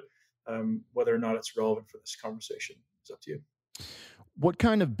why, but whether or not it's relevant for this conversation is up to you. What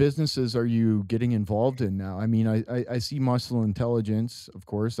kind of businesses are you getting involved in now? I mean, I see Muscle Intelligence, of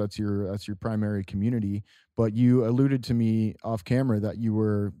course, that's your primary community, but you alluded to me off camera that you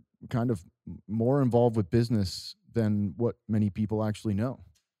were kind of more involved with business than what many people actually know.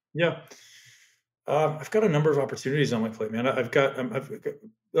 Yeah. I've got a number of opportunities on my plate, man. I've got some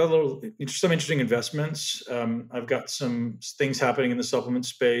interesting investments. I've got some things happening in the supplement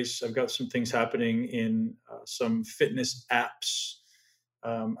space. I've got some things happening in some fitness apps.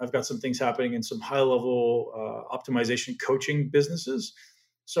 I've got some things happening in some high-level optimization coaching businesses.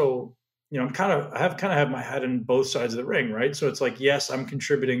 So, I have my head in both sides of the ring, right? So it's like, yes, I'm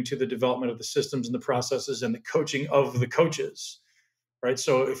contributing to the development of the systems and the processes and the coaching of the coaches. Right.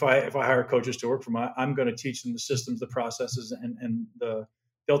 So if I hire coaches to work for me, I'm going to teach them the systems, the processes, and the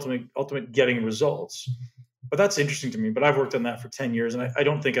ultimate getting results. But that's interesting to me. But I've worked on that for 10 years, and I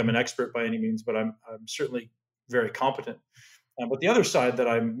don't think I'm an expert by any means, but I'm certainly very competent. But the other side that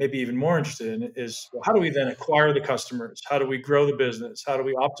I'm maybe even more interested in is, well, how do we then acquire the customers? How do we grow the business? How do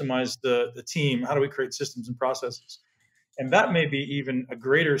we optimize the team? How do we create systems and processes? And that may be even a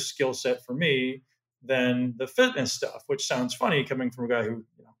greater skill set for me than the fitness stuff, which sounds funny coming from a guy who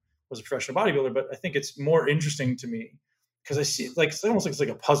was a professional bodybuilder, but I think it's more interesting to me because I see it's almost like it's like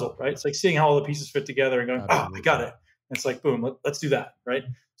a puzzle, right? It's like seeing how all the pieces fit together and going, I got it. And it's like, boom, let's do that, right?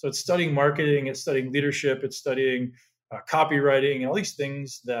 So it's studying marketing, it's studying leadership, it's studying copywriting, and all these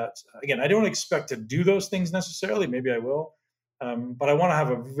things that, again, I don't expect to do those things necessarily. Maybe I will. But I want to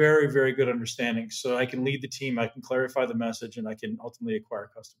have a very, very good understanding so I can lead the team, I can clarify the message, and I can ultimately acquire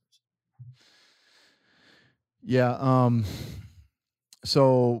customers. Yeah.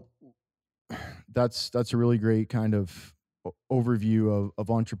 So that's a really great kind of overview of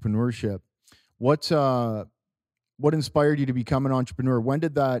entrepreneurship. What inspired you to become an entrepreneur? When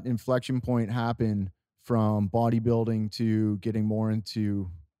did that inflection point happen from bodybuilding to getting more into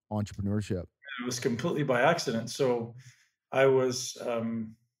entrepreneurship? It was completely by accident. So I was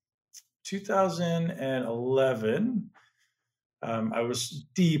 2011. I was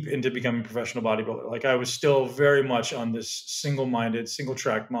deep into becoming a professional bodybuilder. Like, I was still very much on this single-minded,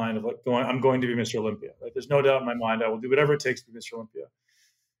 single-track mind of like I'm going to be Mr. Olympia. Like, there's no doubt in my mind I will do whatever it takes to be Mr. Olympia.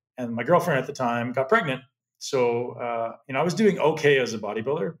 And my girlfriend at the time got pregnant. So, I was doing okay as a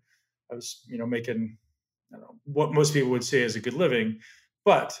bodybuilder. I was, making, what most people would say is a good living.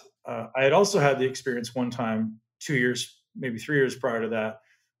 But I had also had the experience one time, 2 years, maybe 3 years prior to that,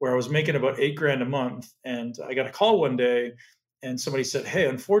 where I was making about 8 grand a month. And I got a call one day and somebody said, "Hey,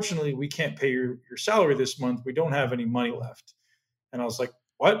 unfortunately, we can't pay your salary this month. We don't have any money left." And I was like,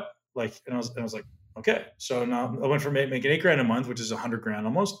 "What?" Like, and I was like, "Okay." So now I went from making 8 grand a month, which is 100 grand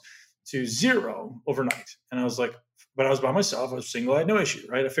almost, to zero overnight. And I was like, but I was by myself. I was single. I had no issue,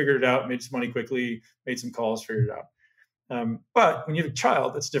 right? I figured it out, made some money quickly, made some calls, figured it out. But when you have a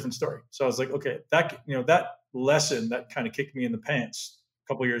child, that's a different story. So I was like, okay, that lesson that kind of kicked me in the pants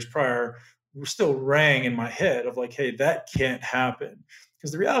a couple of years prior still rang in my head of like, hey, that can't happen.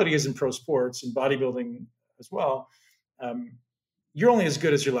 Because the reality is in pro sports and bodybuilding as well, um, you're only as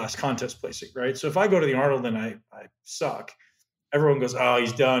good as your last contest placing, right? So if I go to the Arnold and I suck, everyone goes, "Oh,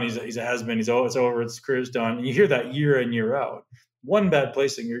 he's done. He's a has been. It's over. His career's done." And you hear that year in year out. One bad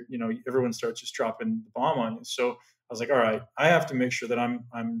placing, everyone starts just dropping the bomb on you. So I was like, all right, I have to make sure that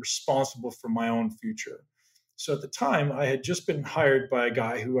I'm responsible for my own future. So at the time, I had just been hired by a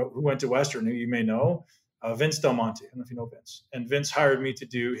guy who went to Western, who you may know, Vince Del Monte. I don't know if you know Vince. And Vince hired me to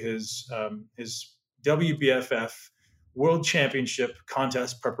do his WBFF World Championship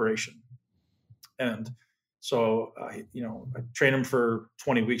contest preparation. And so, I trained him for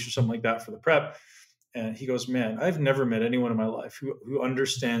 20 weeks or something like that for the prep. And he goes, "Man, I've never met anyone in my life who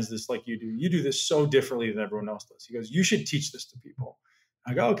understands this like you do. You do this so differently than everyone else does." He goes, "You should teach this to people."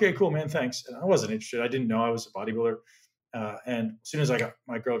 I go, "Okay, cool, man. Thanks." And I wasn't interested. I didn't know I was a bodybuilder. And as soon as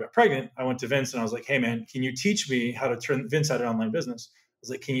my girl got pregnant, I went to Vince and I was like, "Hey, man, can you teach me how to turn?" Vince had an online business. I was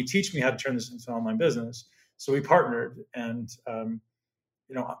like, "Can you teach me how to turn this into an online business?" So we partnered, and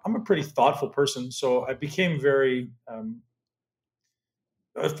I'm a pretty thoughtful person, so I became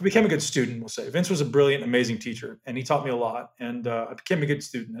I became a good student. We'll say Vince was a brilliant, amazing teacher, and he taught me a lot. And I became a good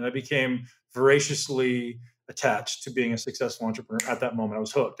student, and I became voraciously attached to being a successful entrepreneur. At that moment, I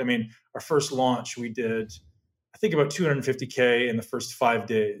was hooked. I mean, our first launch, we did, I think, about 250K in the first 5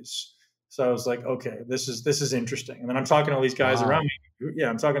 days. So I was like, okay, this is interesting. And then I'm talking to all these guys around Wow. me. Yeah,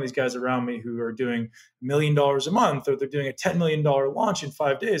 I'm talking to these guys around me who are doing $1 million a month, or they're doing a $10 million launch in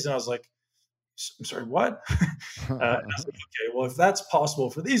 5 days. And I was like, "I'm sorry, what?" And I was like, okay, well, if that's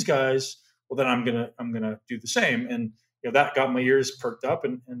possible for these guys, well, then I'm gonna do the same. And that got my ears perked up,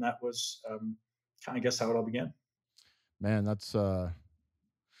 and that was kind of guess how it all began. Man,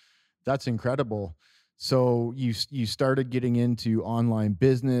 that's incredible. So you started getting into online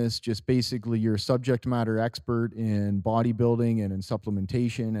business, just basically you're a subject matter expert in bodybuilding and in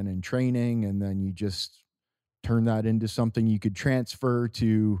supplementation and in training, and then you just turn that into something you could transfer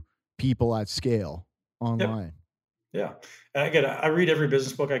to people at scale Yep. online. Yeah. And again, I read every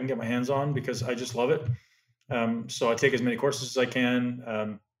business book I can get my hands on because I just love it. So I take as many courses as I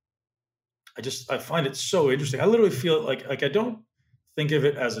can. I find it so interesting. I literally feel like I don't think of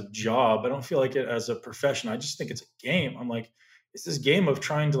it as a job. I don't feel like it as a profession. I just think it's a game. I'm like, it's this game of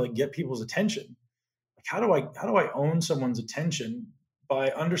trying to like get people's attention. Like, how do I own someone's attention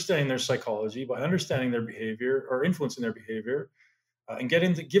by understanding their psychology, by understanding their behavior or influencing their behavior, and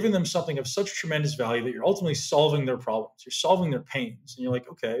giving them something of such tremendous value that you're ultimately solving their problems, you're solving their pains, and you're like,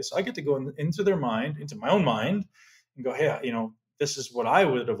 okay, so I get to go into their mind, into my own mind, and go, hey, this is what I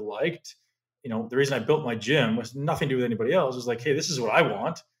would have liked. The reason I built my gym was nothing to do with anybody else. It was like, hey, this is what I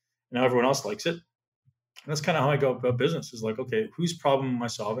want, and now everyone else likes it. And that's kind of how I go about business. Is like, okay, whose problem am I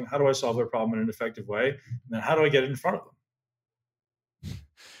solving? How do I solve their problem in an effective way? And then how do I get it in front of them?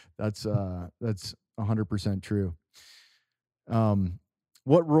 That's 100% true. Um,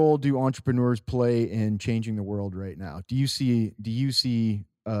 what role do entrepreneurs play in changing the world right now? Do you see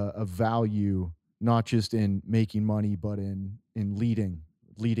a value not just in making money, but in leading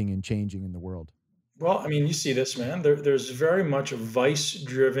and changing in the world? Well, I mean, you see this, man. There's very much a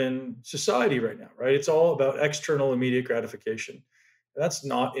vice-driven society right now, right? It's all about external immediate gratification. That's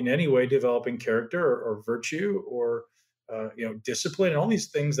not in any way developing character or virtue or discipline and all these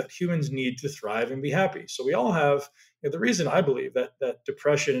things that humans need to thrive and be happy. So we all have the reason I believe that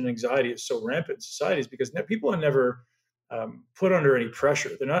depression and anxiety is so rampant in society is because people are never put under any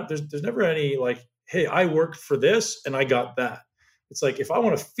pressure. They're not. There's never any like, hey, I worked for this and I got that. It's like if I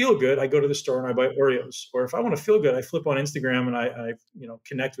want to feel good, I go to the store and I buy Oreos. Or if I want to feel good, I flip on Instagram and I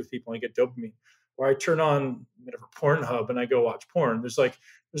connect with people and I get dopamine. Or I turn on whatever Pornhub and I go watch porn. There's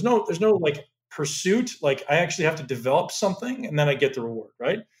no like pursuit. Like I actually have to develop something and then I get the reward,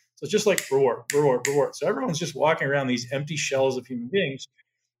 right? So it's just like reward, reward, reward. So everyone's just walking around these empty shells of human beings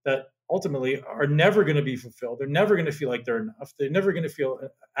that ultimately are never going to be fulfilled. They're never going to feel like they're enough. They're never going to feel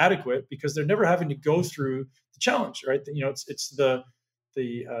adequate because they're never having to go through the challenge, right? It's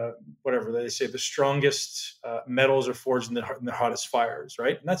whatever they say, the strongest metals are forged in the hottest fires,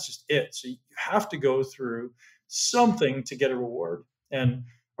 right? And that's just it. So you have to go through something to get a reward. And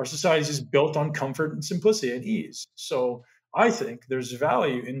our society is just built on comfort and simplicity and ease. So I think there's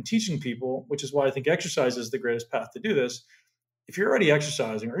value in teaching people, which is why I think exercise is the greatest path to do this. If you're already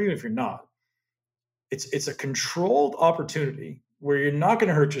exercising, or even if you're not, it's a controlled opportunity where you're not going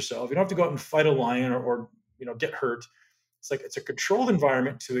to hurt yourself. You don't have to go out and fight a lion or get hurt. It's a controlled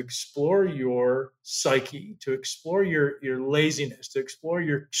environment to explore your psyche, to explore your laziness, to explore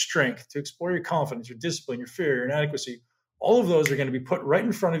your strength, to explore your confidence, your discipline, your fear, your inadequacy. All of those are going to be put right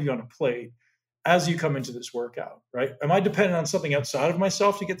in front of you on a plate as you come into this workout, right? Am I dependent on something outside of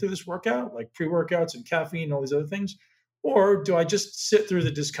myself to get through this workout, like pre-workouts and caffeine and all these other things? Or do I just sit through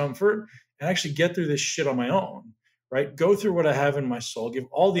the discomfort and actually get through this shit on my own, right? Go through what I have in my soul, give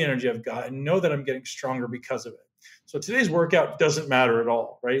all the energy I've got, and know that I'm getting stronger because of it. So today's workout doesn't matter at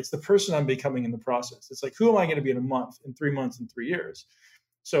all, right? It's the person I'm becoming in the process. It's like, who am I going to be in a month, in 3 months, in 3 years?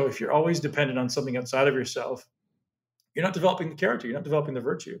 So if you're always dependent on something outside of yourself, you're not developing the character, you're not developing the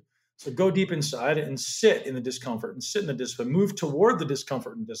virtue. So go deep inside and sit in the discomfort and sit in the discipline, move toward the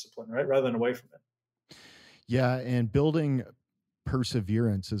discomfort and discipline, right? Rather than away from it. Yeah. And building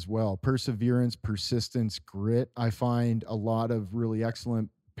perseverance as well. Perseverance, persistence, grit. I find a lot of really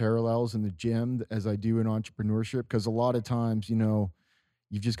excellent parallels in the gym as I do in entrepreneurship, because a lot of times, you've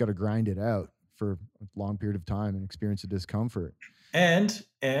just got to grind it out for a long period of time and experience the discomfort. And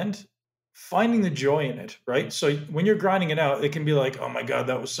finding the joy in it, right? So when you're grinding it out, it can be like, oh my God,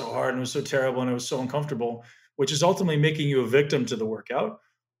 that was so hard and it was so terrible and it was so uncomfortable, which is ultimately making you a victim to the workout.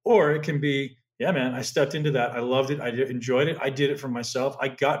 Or it can be, yeah, man, I stepped into that. I loved it. I enjoyed it. I did it for myself. I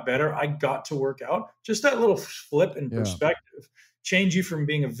got better. I got to work out. Just that little flip in perspective change you from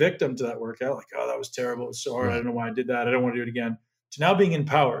being a victim to that workout. Like, oh, that was terrible. It was so hard. I don't know why I did that. I don't want to do it again. To now being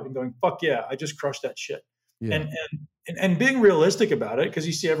empowered and going, fuck yeah, I just crushed that shit. Yeah. And being realistic about it, because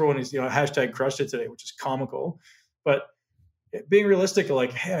you see everyone is, hashtag crushed it today, which is comical. But being realistic,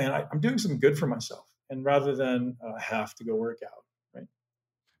 like, hey, man, I'm doing something good for myself. And rather than have to go work out, right?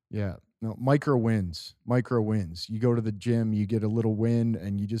 Yeah. No, micro wins. You go to the gym, you get a little win,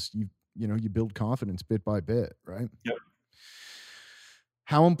 and you build confidence bit by bit, right? Yep.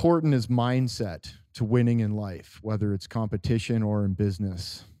 How important is mindset to winning in life, whether it's competition or in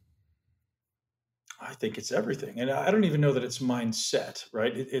business? I think it's everything. And I don't even know that it's mindset,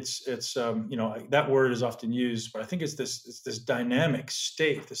 right? It's that word is often used, but I think it's this dynamic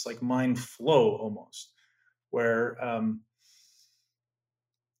state, this like mind flow almost, where,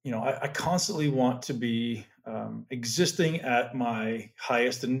 I constantly want to be existing at my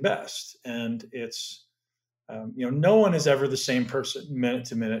highest and best. And it's, no one is ever the same person minute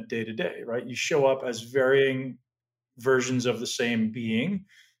to minute, day to day, right? You show up as varying versions of the same being.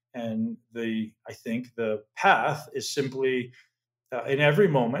 And I think the path is simply in every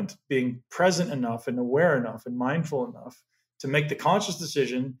moment being present enough and aware enough and mindful enough to make the conscious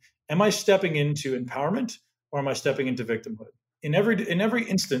decision. Am I stepping into empowerment or am I stepping into victimhood? In every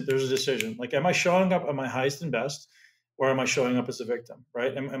instant, there's a decision. Like, am I showing up at my highest and best, or am I showing up as a victim,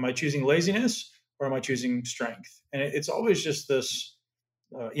 right? Am I choosing laziness or am I choosing strength? And it's always just this,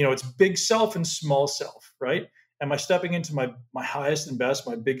 it's big self and small self, right? Am I stepping into my highest and best,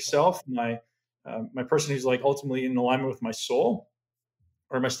 my big self, my person who's like ultimately in alignment with my soul?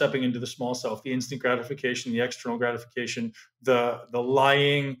 Or am I stepping into the small self, the instant gratification, the external gratification, the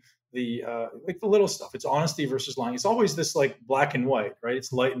lying, the little stuff? It's honesty versus lying. It's always this like black and white, right?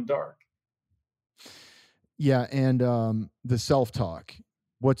 It's light and dark. Yeah. And the self-talk,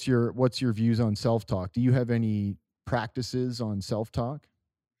 what's your views on self-talk? Do you have any practices on self-talk?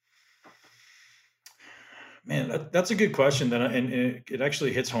 Man, that's a good question. And it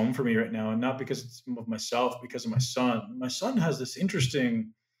actually hits home for me right now, and not because it's of myself, because of my son. My son has this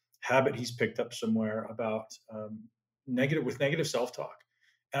interesting habit he's picked up somewhere about negative self-talk,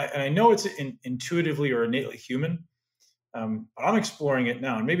 and I know it's intuitively or innately human, but I'm exploring it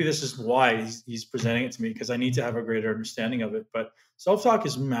now, and maybe this is why he's presenting it to me, because I need to have a greater understanding of it. But self-talk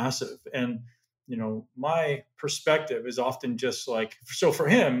is massive, and my perspective is often just like, so for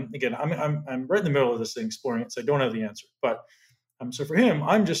him, again, I'm right in the middle of this thing, exploring it, so I don't have the answer. But so for him,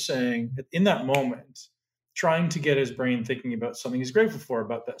 I'm just saying that in that moment, trying to get his brain thinking about something he's grateful for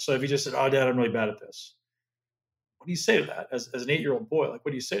about that. So if he just said, "Oh, Dad, I'm really bad at this," what do you say to that as an 8-year-old boy? Like,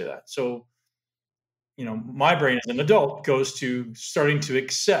 what do you say to that? So, my brain as an adult goes to starting to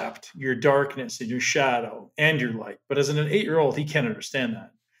accept your darkness and your shadow and your light. But as an 8-year-old, he can't understand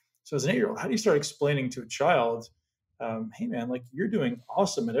that. So as an 8-year-old, how do you start explaining to a child hey man, like you're doing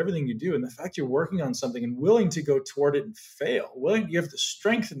awesome at everything you do. And the fact you're working on something and willing to go toward it and fail, you have the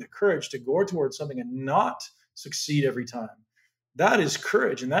strength and the courage to go towards something and not succeed every time. That is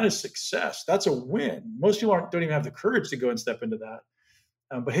courage and that is success. That's a win. Most people don't even have the courage to go and step into that.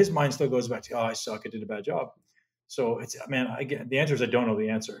 But his mind still goes back to, oh, I suck. I did a bad job. So it's, man, the answer is I don't know the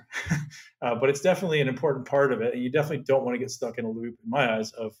answer, but it's definitely an important part of it. And you definitely don't want to get stuck in a loop, in my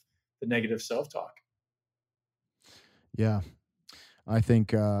eyes, of the negative self-talk. Yeah, I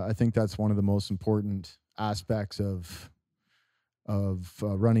think that's one of the most important aspects of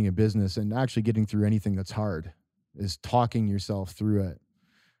running a business and actually getting through anything that's hard is talking yourself through it.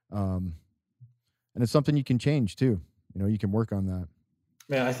 And it's something you can change too. You can work on that.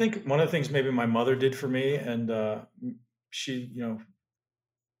 Man, I think one of the things maybe my mother did for me, and she,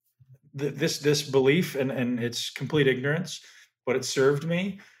 this belief and it's complete ignorance, but it served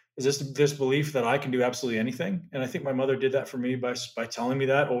me, is this belief that I can do absolutely anything. And I think my mother did that for me by telling me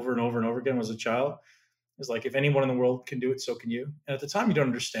that over and over and over again as a child. It's like, if anyone in the world can do it, so can you. And at the time, you don't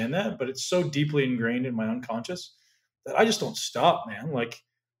understand that, but it's so deeply ingrained in my unconscious that I just don't stop, man. Like,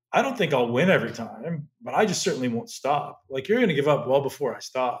 I don't think I'll win every time, but I just certainly won't stop. Like, you're going to give up well before I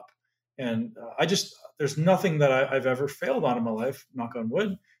stop. And there's nothing that I've ever failed on in my life, knock on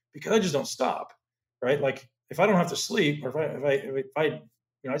wood, because I just don't stop, right? Like, if I don't have to sleep, or if I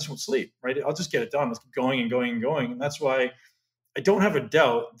I just won't sleep, right? I'll just get it done. Let's keep going and going and going. And that's why I don't have a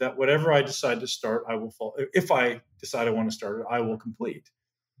doubt that whatever I decide to start, I will fall. If I decide I want to start it, I will complete.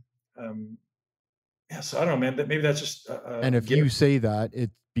 Yeah, so I don't know, man. Maybe that's just. And if you say that, it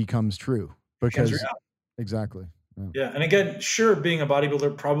becomes true because exactly. Yeah, and again, sure, being a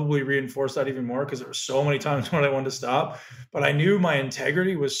bodybuilder probably reinforced that even more because there were so many times when I wanted to stop. But I knew my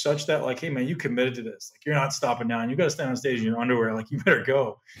integrity was such that, like, hey, man, you committed to this. Like, you're not stopping now. And you got to stand on stage in your underwear. Like, you better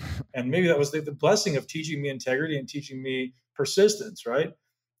go. And maybe that was the blessing of teaching me integrity and teaching me persistence, right?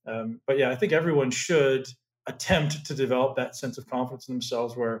 But yeah, I think everyone should attempt to develop that sense of confidence in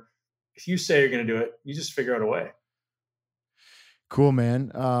themselves where if you say you're going to do it, you just figure out a way. Cool,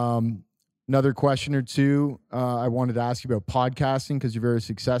 man. Another question or two. I wanted to ask you about podcasting because you're very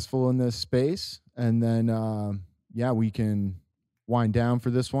successful in this space. And then, we can wind down for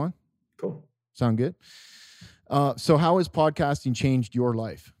this one. Cool. Sound good? So how has podcasting changed your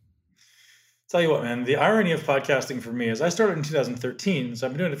life? Tell you what, man, the irony of podcasting for me is I started in 2013, so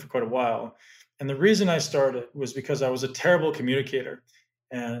I've been doing it for quite a while. And the reason I started was because I was a terrible communicator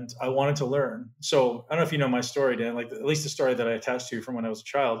and I wanted to learn. So I don't know if you know my story, Dan, like at least the story that I attached to from when I was a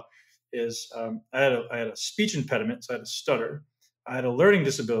child is I had a speech impediment, so I had a stutter. I had a learning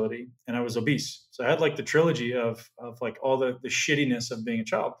disability and I was obese. So I had like the trilogy of like all the shittiness of being a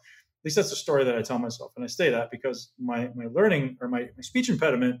child. At least that's the story that I tell myself. And I say that because my learning or my speech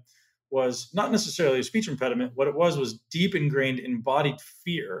impediment was not necessarily a speech impediment. What it was deep ingrained embodied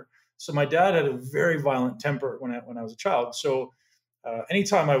fear. So my dad had a very violent temper when I was a child. So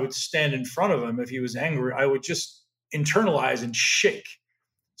anytime I would stand in front of him, if he was angry, I would just internalize and shake.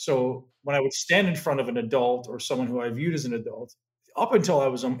 So when I would stand in front of an adult or someone who I viewed as an adult, up until I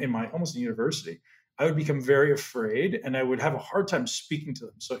was in my almost university, I would become very afraid and I would have a hard time speaking to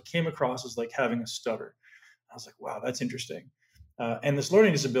them. So it came across as like having a stutter. I was like, wow, that's interesting. And this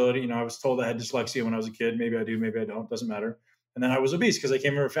learning disability, I was told I had dyslexia when I was a kid. Maybe I do, maybe I don't, doesn't matter. And then I was obese because I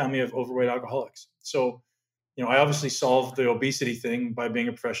came from a family of overweight alcoholics. So, I obviously solved the obesity thing by being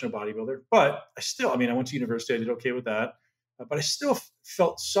a professional bodybuilder, but I went to university, I did okay with that. But I still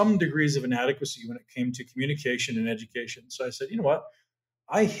felt some degrees of inadequacy when it came to communication and education. So I said, you know what?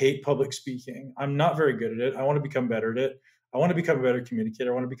 I hate public speaking. I'm not very good at it. I want to become better at it. I want to become a better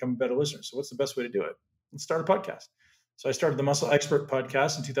communicator. I want to become a better listener. So what's the best way to do it? Let's start a podcast. So I started the Muscle Expert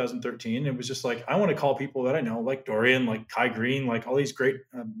podcast in 2013. It was just like, I want to call people that I know, like Dorian, like Kai Green, like all these great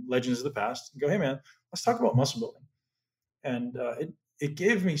legends of the past, and go, hey, man, let's talk about muscle building. And it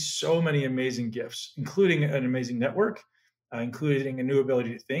gave me so many amazing gifts, including an amazing network, including a new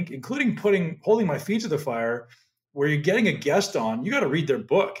ability to think, including holding my feet to the fire. Where you're getting a guest on, you got to read their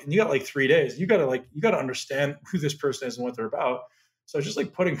book, and you got like 3 days. You got to understand who this person is and what they're about. So it's just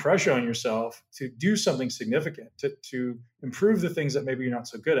like putting pressure on yourself to do something significant, to improve the things that maybe you're not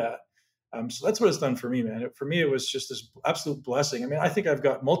so good at. So that's what it's done for me, man. For me, it was just this absolute blessing. I mean, I think I've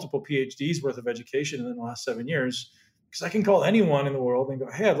got multiple PhDs worth of education in the last 7 years because I can call anyone in the world and go,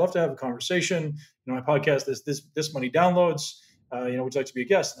 hey, I'd love to have a conversation. My podcast is this many downloads. Would you like to be a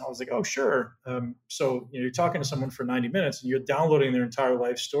guest? And I was like, oh, sure. So you're talking to someone for 90 minutes and you're downloading their entire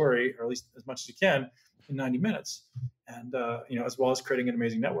life story, or at least as much as you can in 90 minutes. And, as well as creating an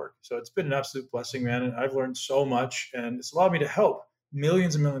amazing network. So it's been an absolute blessing, man. And I've learned so much, and it's allowed me to help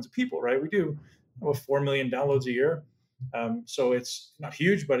millions and millions of people, right? We do over 4 million downloads a year. So it's not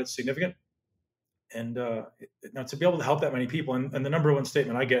huge, but it's significant. And now to be able to help that many people, and the number one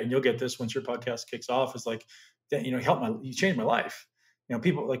statement I get, and you'll get this once your podcast kicks off, is like, you changed my life.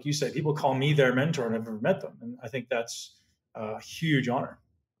 People, like you said, people call me their mentor, and I've never met them, and I think that's a huge honor.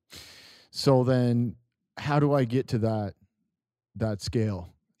 So then, how do I get to that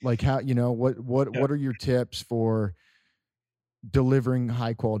scale? Like, how, what are your tips for delivering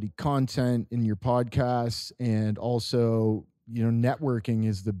high quality content in your podcasts? And also, networking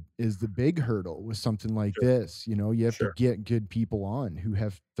is the big hurdle with something like this. You have to get good people on who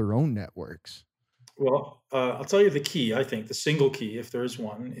have their own networks. Well, I'll tell you the key. I think the single key, if there is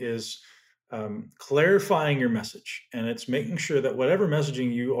one, is clarifying your message. And it's making sure that whatever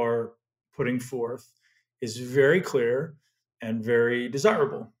messaging you are putting forth is very clear and very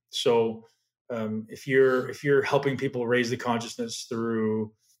desirable. So if you're helping people raise the consciousness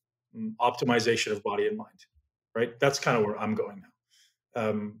through optimization of body and mind, right? That's kind of where I'm going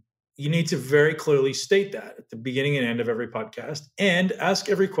now. You need to very clearly state that at the beginning and end of every podcast, and ask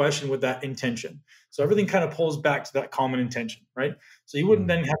every question with that intention. So everything kind of pulls back to that common intention, right? So you wouldn't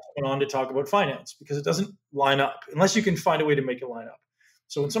then have to go on to talk about finance because it doesn't line up unless you can find a way to make it line up.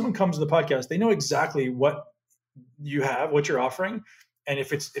 So when someone comes to the podcast, they know exactly what you have, what you're offering. And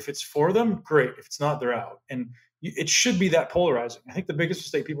if it's for them, great. If it's not, they're out. And it should be that polarizing. I think the biggest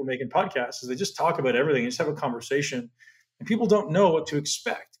mistake people make in podcasts is they just talk about everything and just have a conversation, and people don't know what to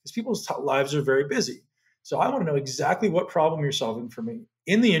expect because people's lives are very busy. So I want to know exactly what problem you're solving for me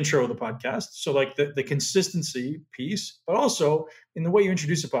in the intro of the podcast. So like the consistency piece, but also in the way you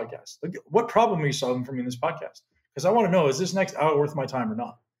introduce a podcast. Like, what problem are you solving for me in this podcast? Because I want to know, is this next hour worth my time or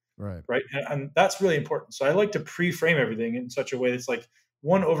not? Right. And that's really important. So I like to pre-frame everything in such a way that's like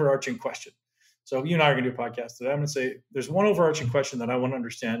one overarching question. So you and I are going to do a podcast today. I'm going to say there's one overarching question that I want to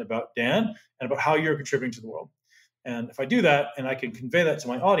understand about Dan and about how you're contributing to the world. And if I do that and I can convey that to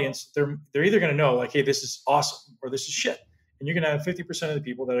my audience, they're either going to know like, hey, this is awesome or this is shit. And you're going to have 50% of the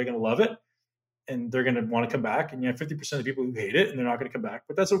people that are going to love it and they're going to want to come back. And you have 50% of the people who hate it and they're not going to come back,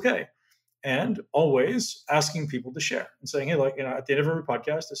 but that's okay. And always asking people to share and saying, hey, like, at the end of every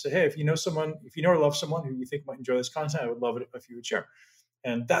podcast, I say, hey, if you know or love someone who you think might enjoy this content, I would love it if you would share.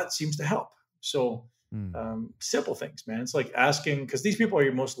 And that seems to help. So simple things, man. It's like asking, because these people are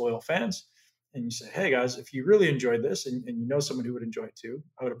your most loyal fans. And you say, hey, guys, if you really enjoyed this and you know someone who would enjoy it too,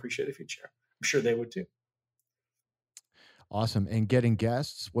 I would appreciate it if you'd share. I'm sure they would too. Awesome. And getting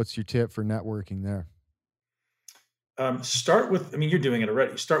guests, what's your tip for networking there? Start with, you're doing it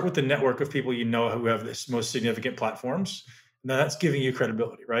already. Start with the network of people you know who have this most significant platforms. Now that's giving you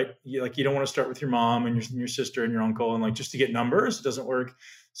credibility, right? You don't want to start with your mom and your sister and your uncle and like just to get numbers. It doesn't work.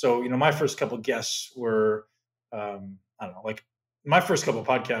 So, my first couple of guests were, my first couple of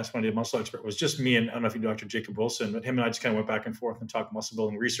podcasts when I did Muscle Expert was just me and I don't know if you know Dr. Jacob Wilson, but him and I just kind of went back and forth and talked muscle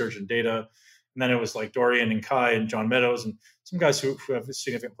building research and data. And then it was like Dorian and Kai and John Meadows and some guys who have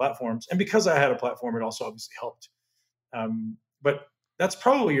significant platforms. And because I had a platform, it also obviously helped. But that's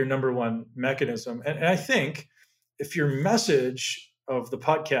probably your number one mechanism. And I think if your message of the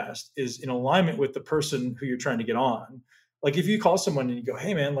podcast is in alignment with the person who you're trying to get on, like if you call someone and you go,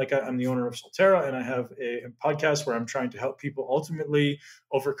 hey man, like I'm the owner of Solterra and I have a podcast where I'm trying to help people ultimately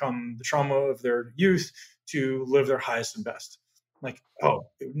overcome the trauma of their youth to live their highest and best. Like, oh,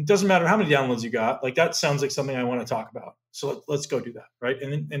 it doesn't matter how many downloads you got. Like that sounds like something I want to talk about. So let's go do that. Right.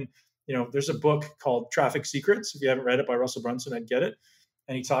 And there's a book called Traffic Secrets. If you haven't read it by Russell Brunson, I'd get it.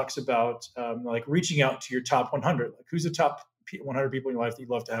 And he talks about like reaching out to your top 100. Like who's the top 100 people in your life that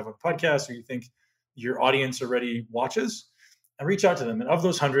you'd love to have on a podcast or you think your audience already watches, and reach out to them. And of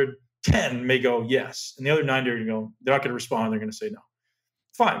those 100, 10 may go yes. And the other 90 are going to go, they're not going to respond. They're going to say no.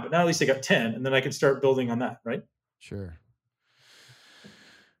 Fine. But now at least I got 10. And then I can start building on that. Right. Sure.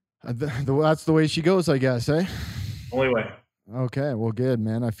 That's the way she goes, I guess, eh? Only way. Okay, well, good,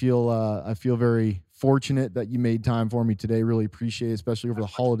 man. I feel very fortunate that you made time for me today. Really appreciate it, especially over the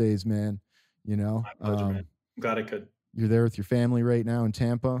holidays, man. My pleasure, man. I'm glad I could. You're there with your family right now in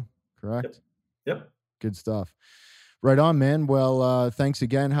Tampa, correct? Yep. Good stuff. Right on, man. Well, thanks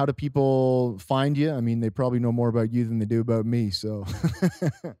again. How do people find you? They probably know more about you than they do about me, so.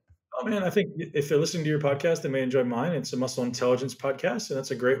 Oh, man, I think if they're listening to your podcast, they may enjoy mine. It's a muscle intelligence podcast, and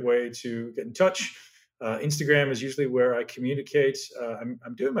that's a great way to get in touch. Instagram is usually where I communicate.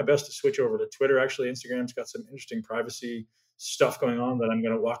 I'm doing my best to switch over to Twitter. Actually, Instagram's got some interesting privacy stuff going on that I'm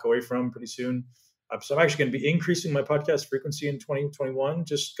going to walk away from pretty soon. So I'm actually going to be increasing my podcast frequency in 2021,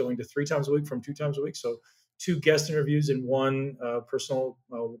 just going to 3 times a week from 2 times a week. So 2 guest interviews in one personal,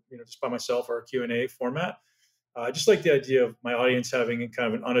 just by myself or a Q&A format. I just like the idea of my audience having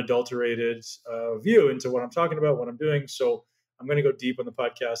kind of an unadulterated view into what I'm talking about, what I'm doing. So I'm going to go deep on the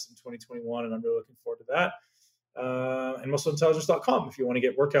podcast in 2021, and I'm really looking forward to that. And muscleintelligence.com if you want to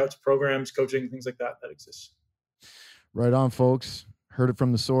get workouts, programs, coaching, things like that exists. Right on, folks. Heard it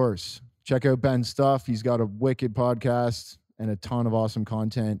from the source. Check out Ben's stuff. He's got a wicked podcast and a ton of awesome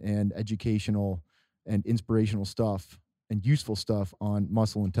content and educational and inspirational stuff and useful stuff on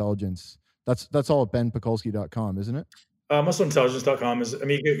muscle intelligence. That's all at benpakulski.com, isn't it? Muscleintelligence.com is,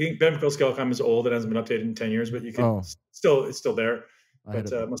 benpakulski.com is old. It hasn't been updated in 10 years, but you can it's still there. But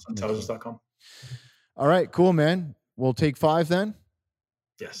muscleintelligence.com. All right, cool, man. We'll take 5 then.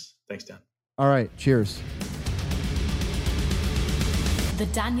 Yes. Thanks, Dan. All right. Cheers. The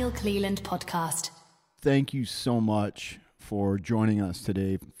Daniel Cleland Podcast. Thank you so much for joining us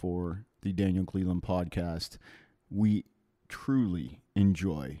today for the Daniel Cleland Podcast. We truly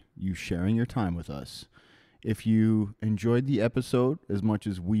enjoy you sharing your time with us. If you enjoyed the episode as much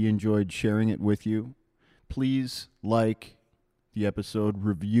as we enjoyed sharing it with you, please like the episode,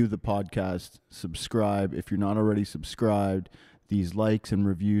 review the podcast, subscribe. If you're not already subscribed, these likes and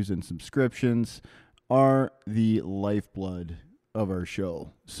reviews and subscriptions are the lifeblood of our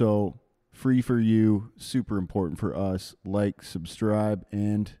show. So free for you, super important for us. Like, subscribe,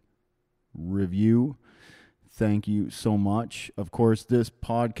 and review. Thank you so much. Of course, this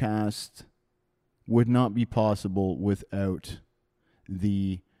podcast would not be possible without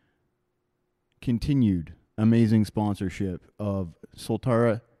the continued amazing sponsorship of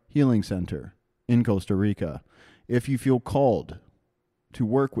Soltara Healing Center in Costa Rica. If you feel called to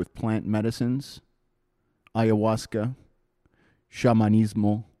work with plant medicines, ayahuasca,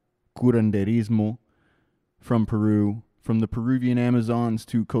 shamanismo, curanderismo from Peru, from the Peruvian Amazons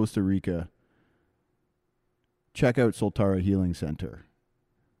to Costa Rica, check out Soltara Healing Center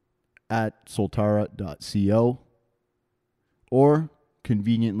at soltara.co or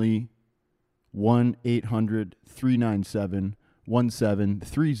conveniently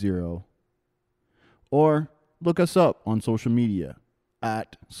 1-800-397-1730 or look us up on social media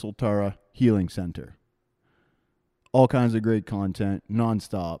at Soltara Healing Center. All kinds of great content,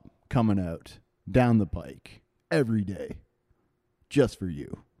 nonstop, coming out, down the pike, every day, just for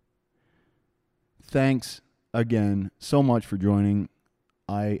you. Thanks again so much for joining.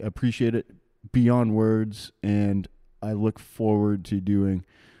 I appreciate it beyond words, and I look forward to doing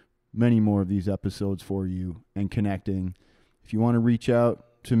many more of these episodes for you and connecting. If you want to reach out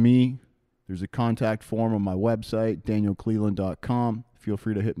to me, there's a contact form on my website, danielcleland.com. Feel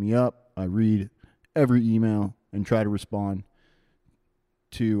free to hit me up. I read every email and try to respond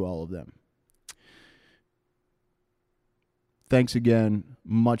to all of them. Thanks again.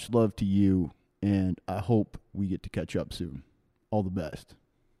 Much love to you, and I hope we get to catch up soon. All the best.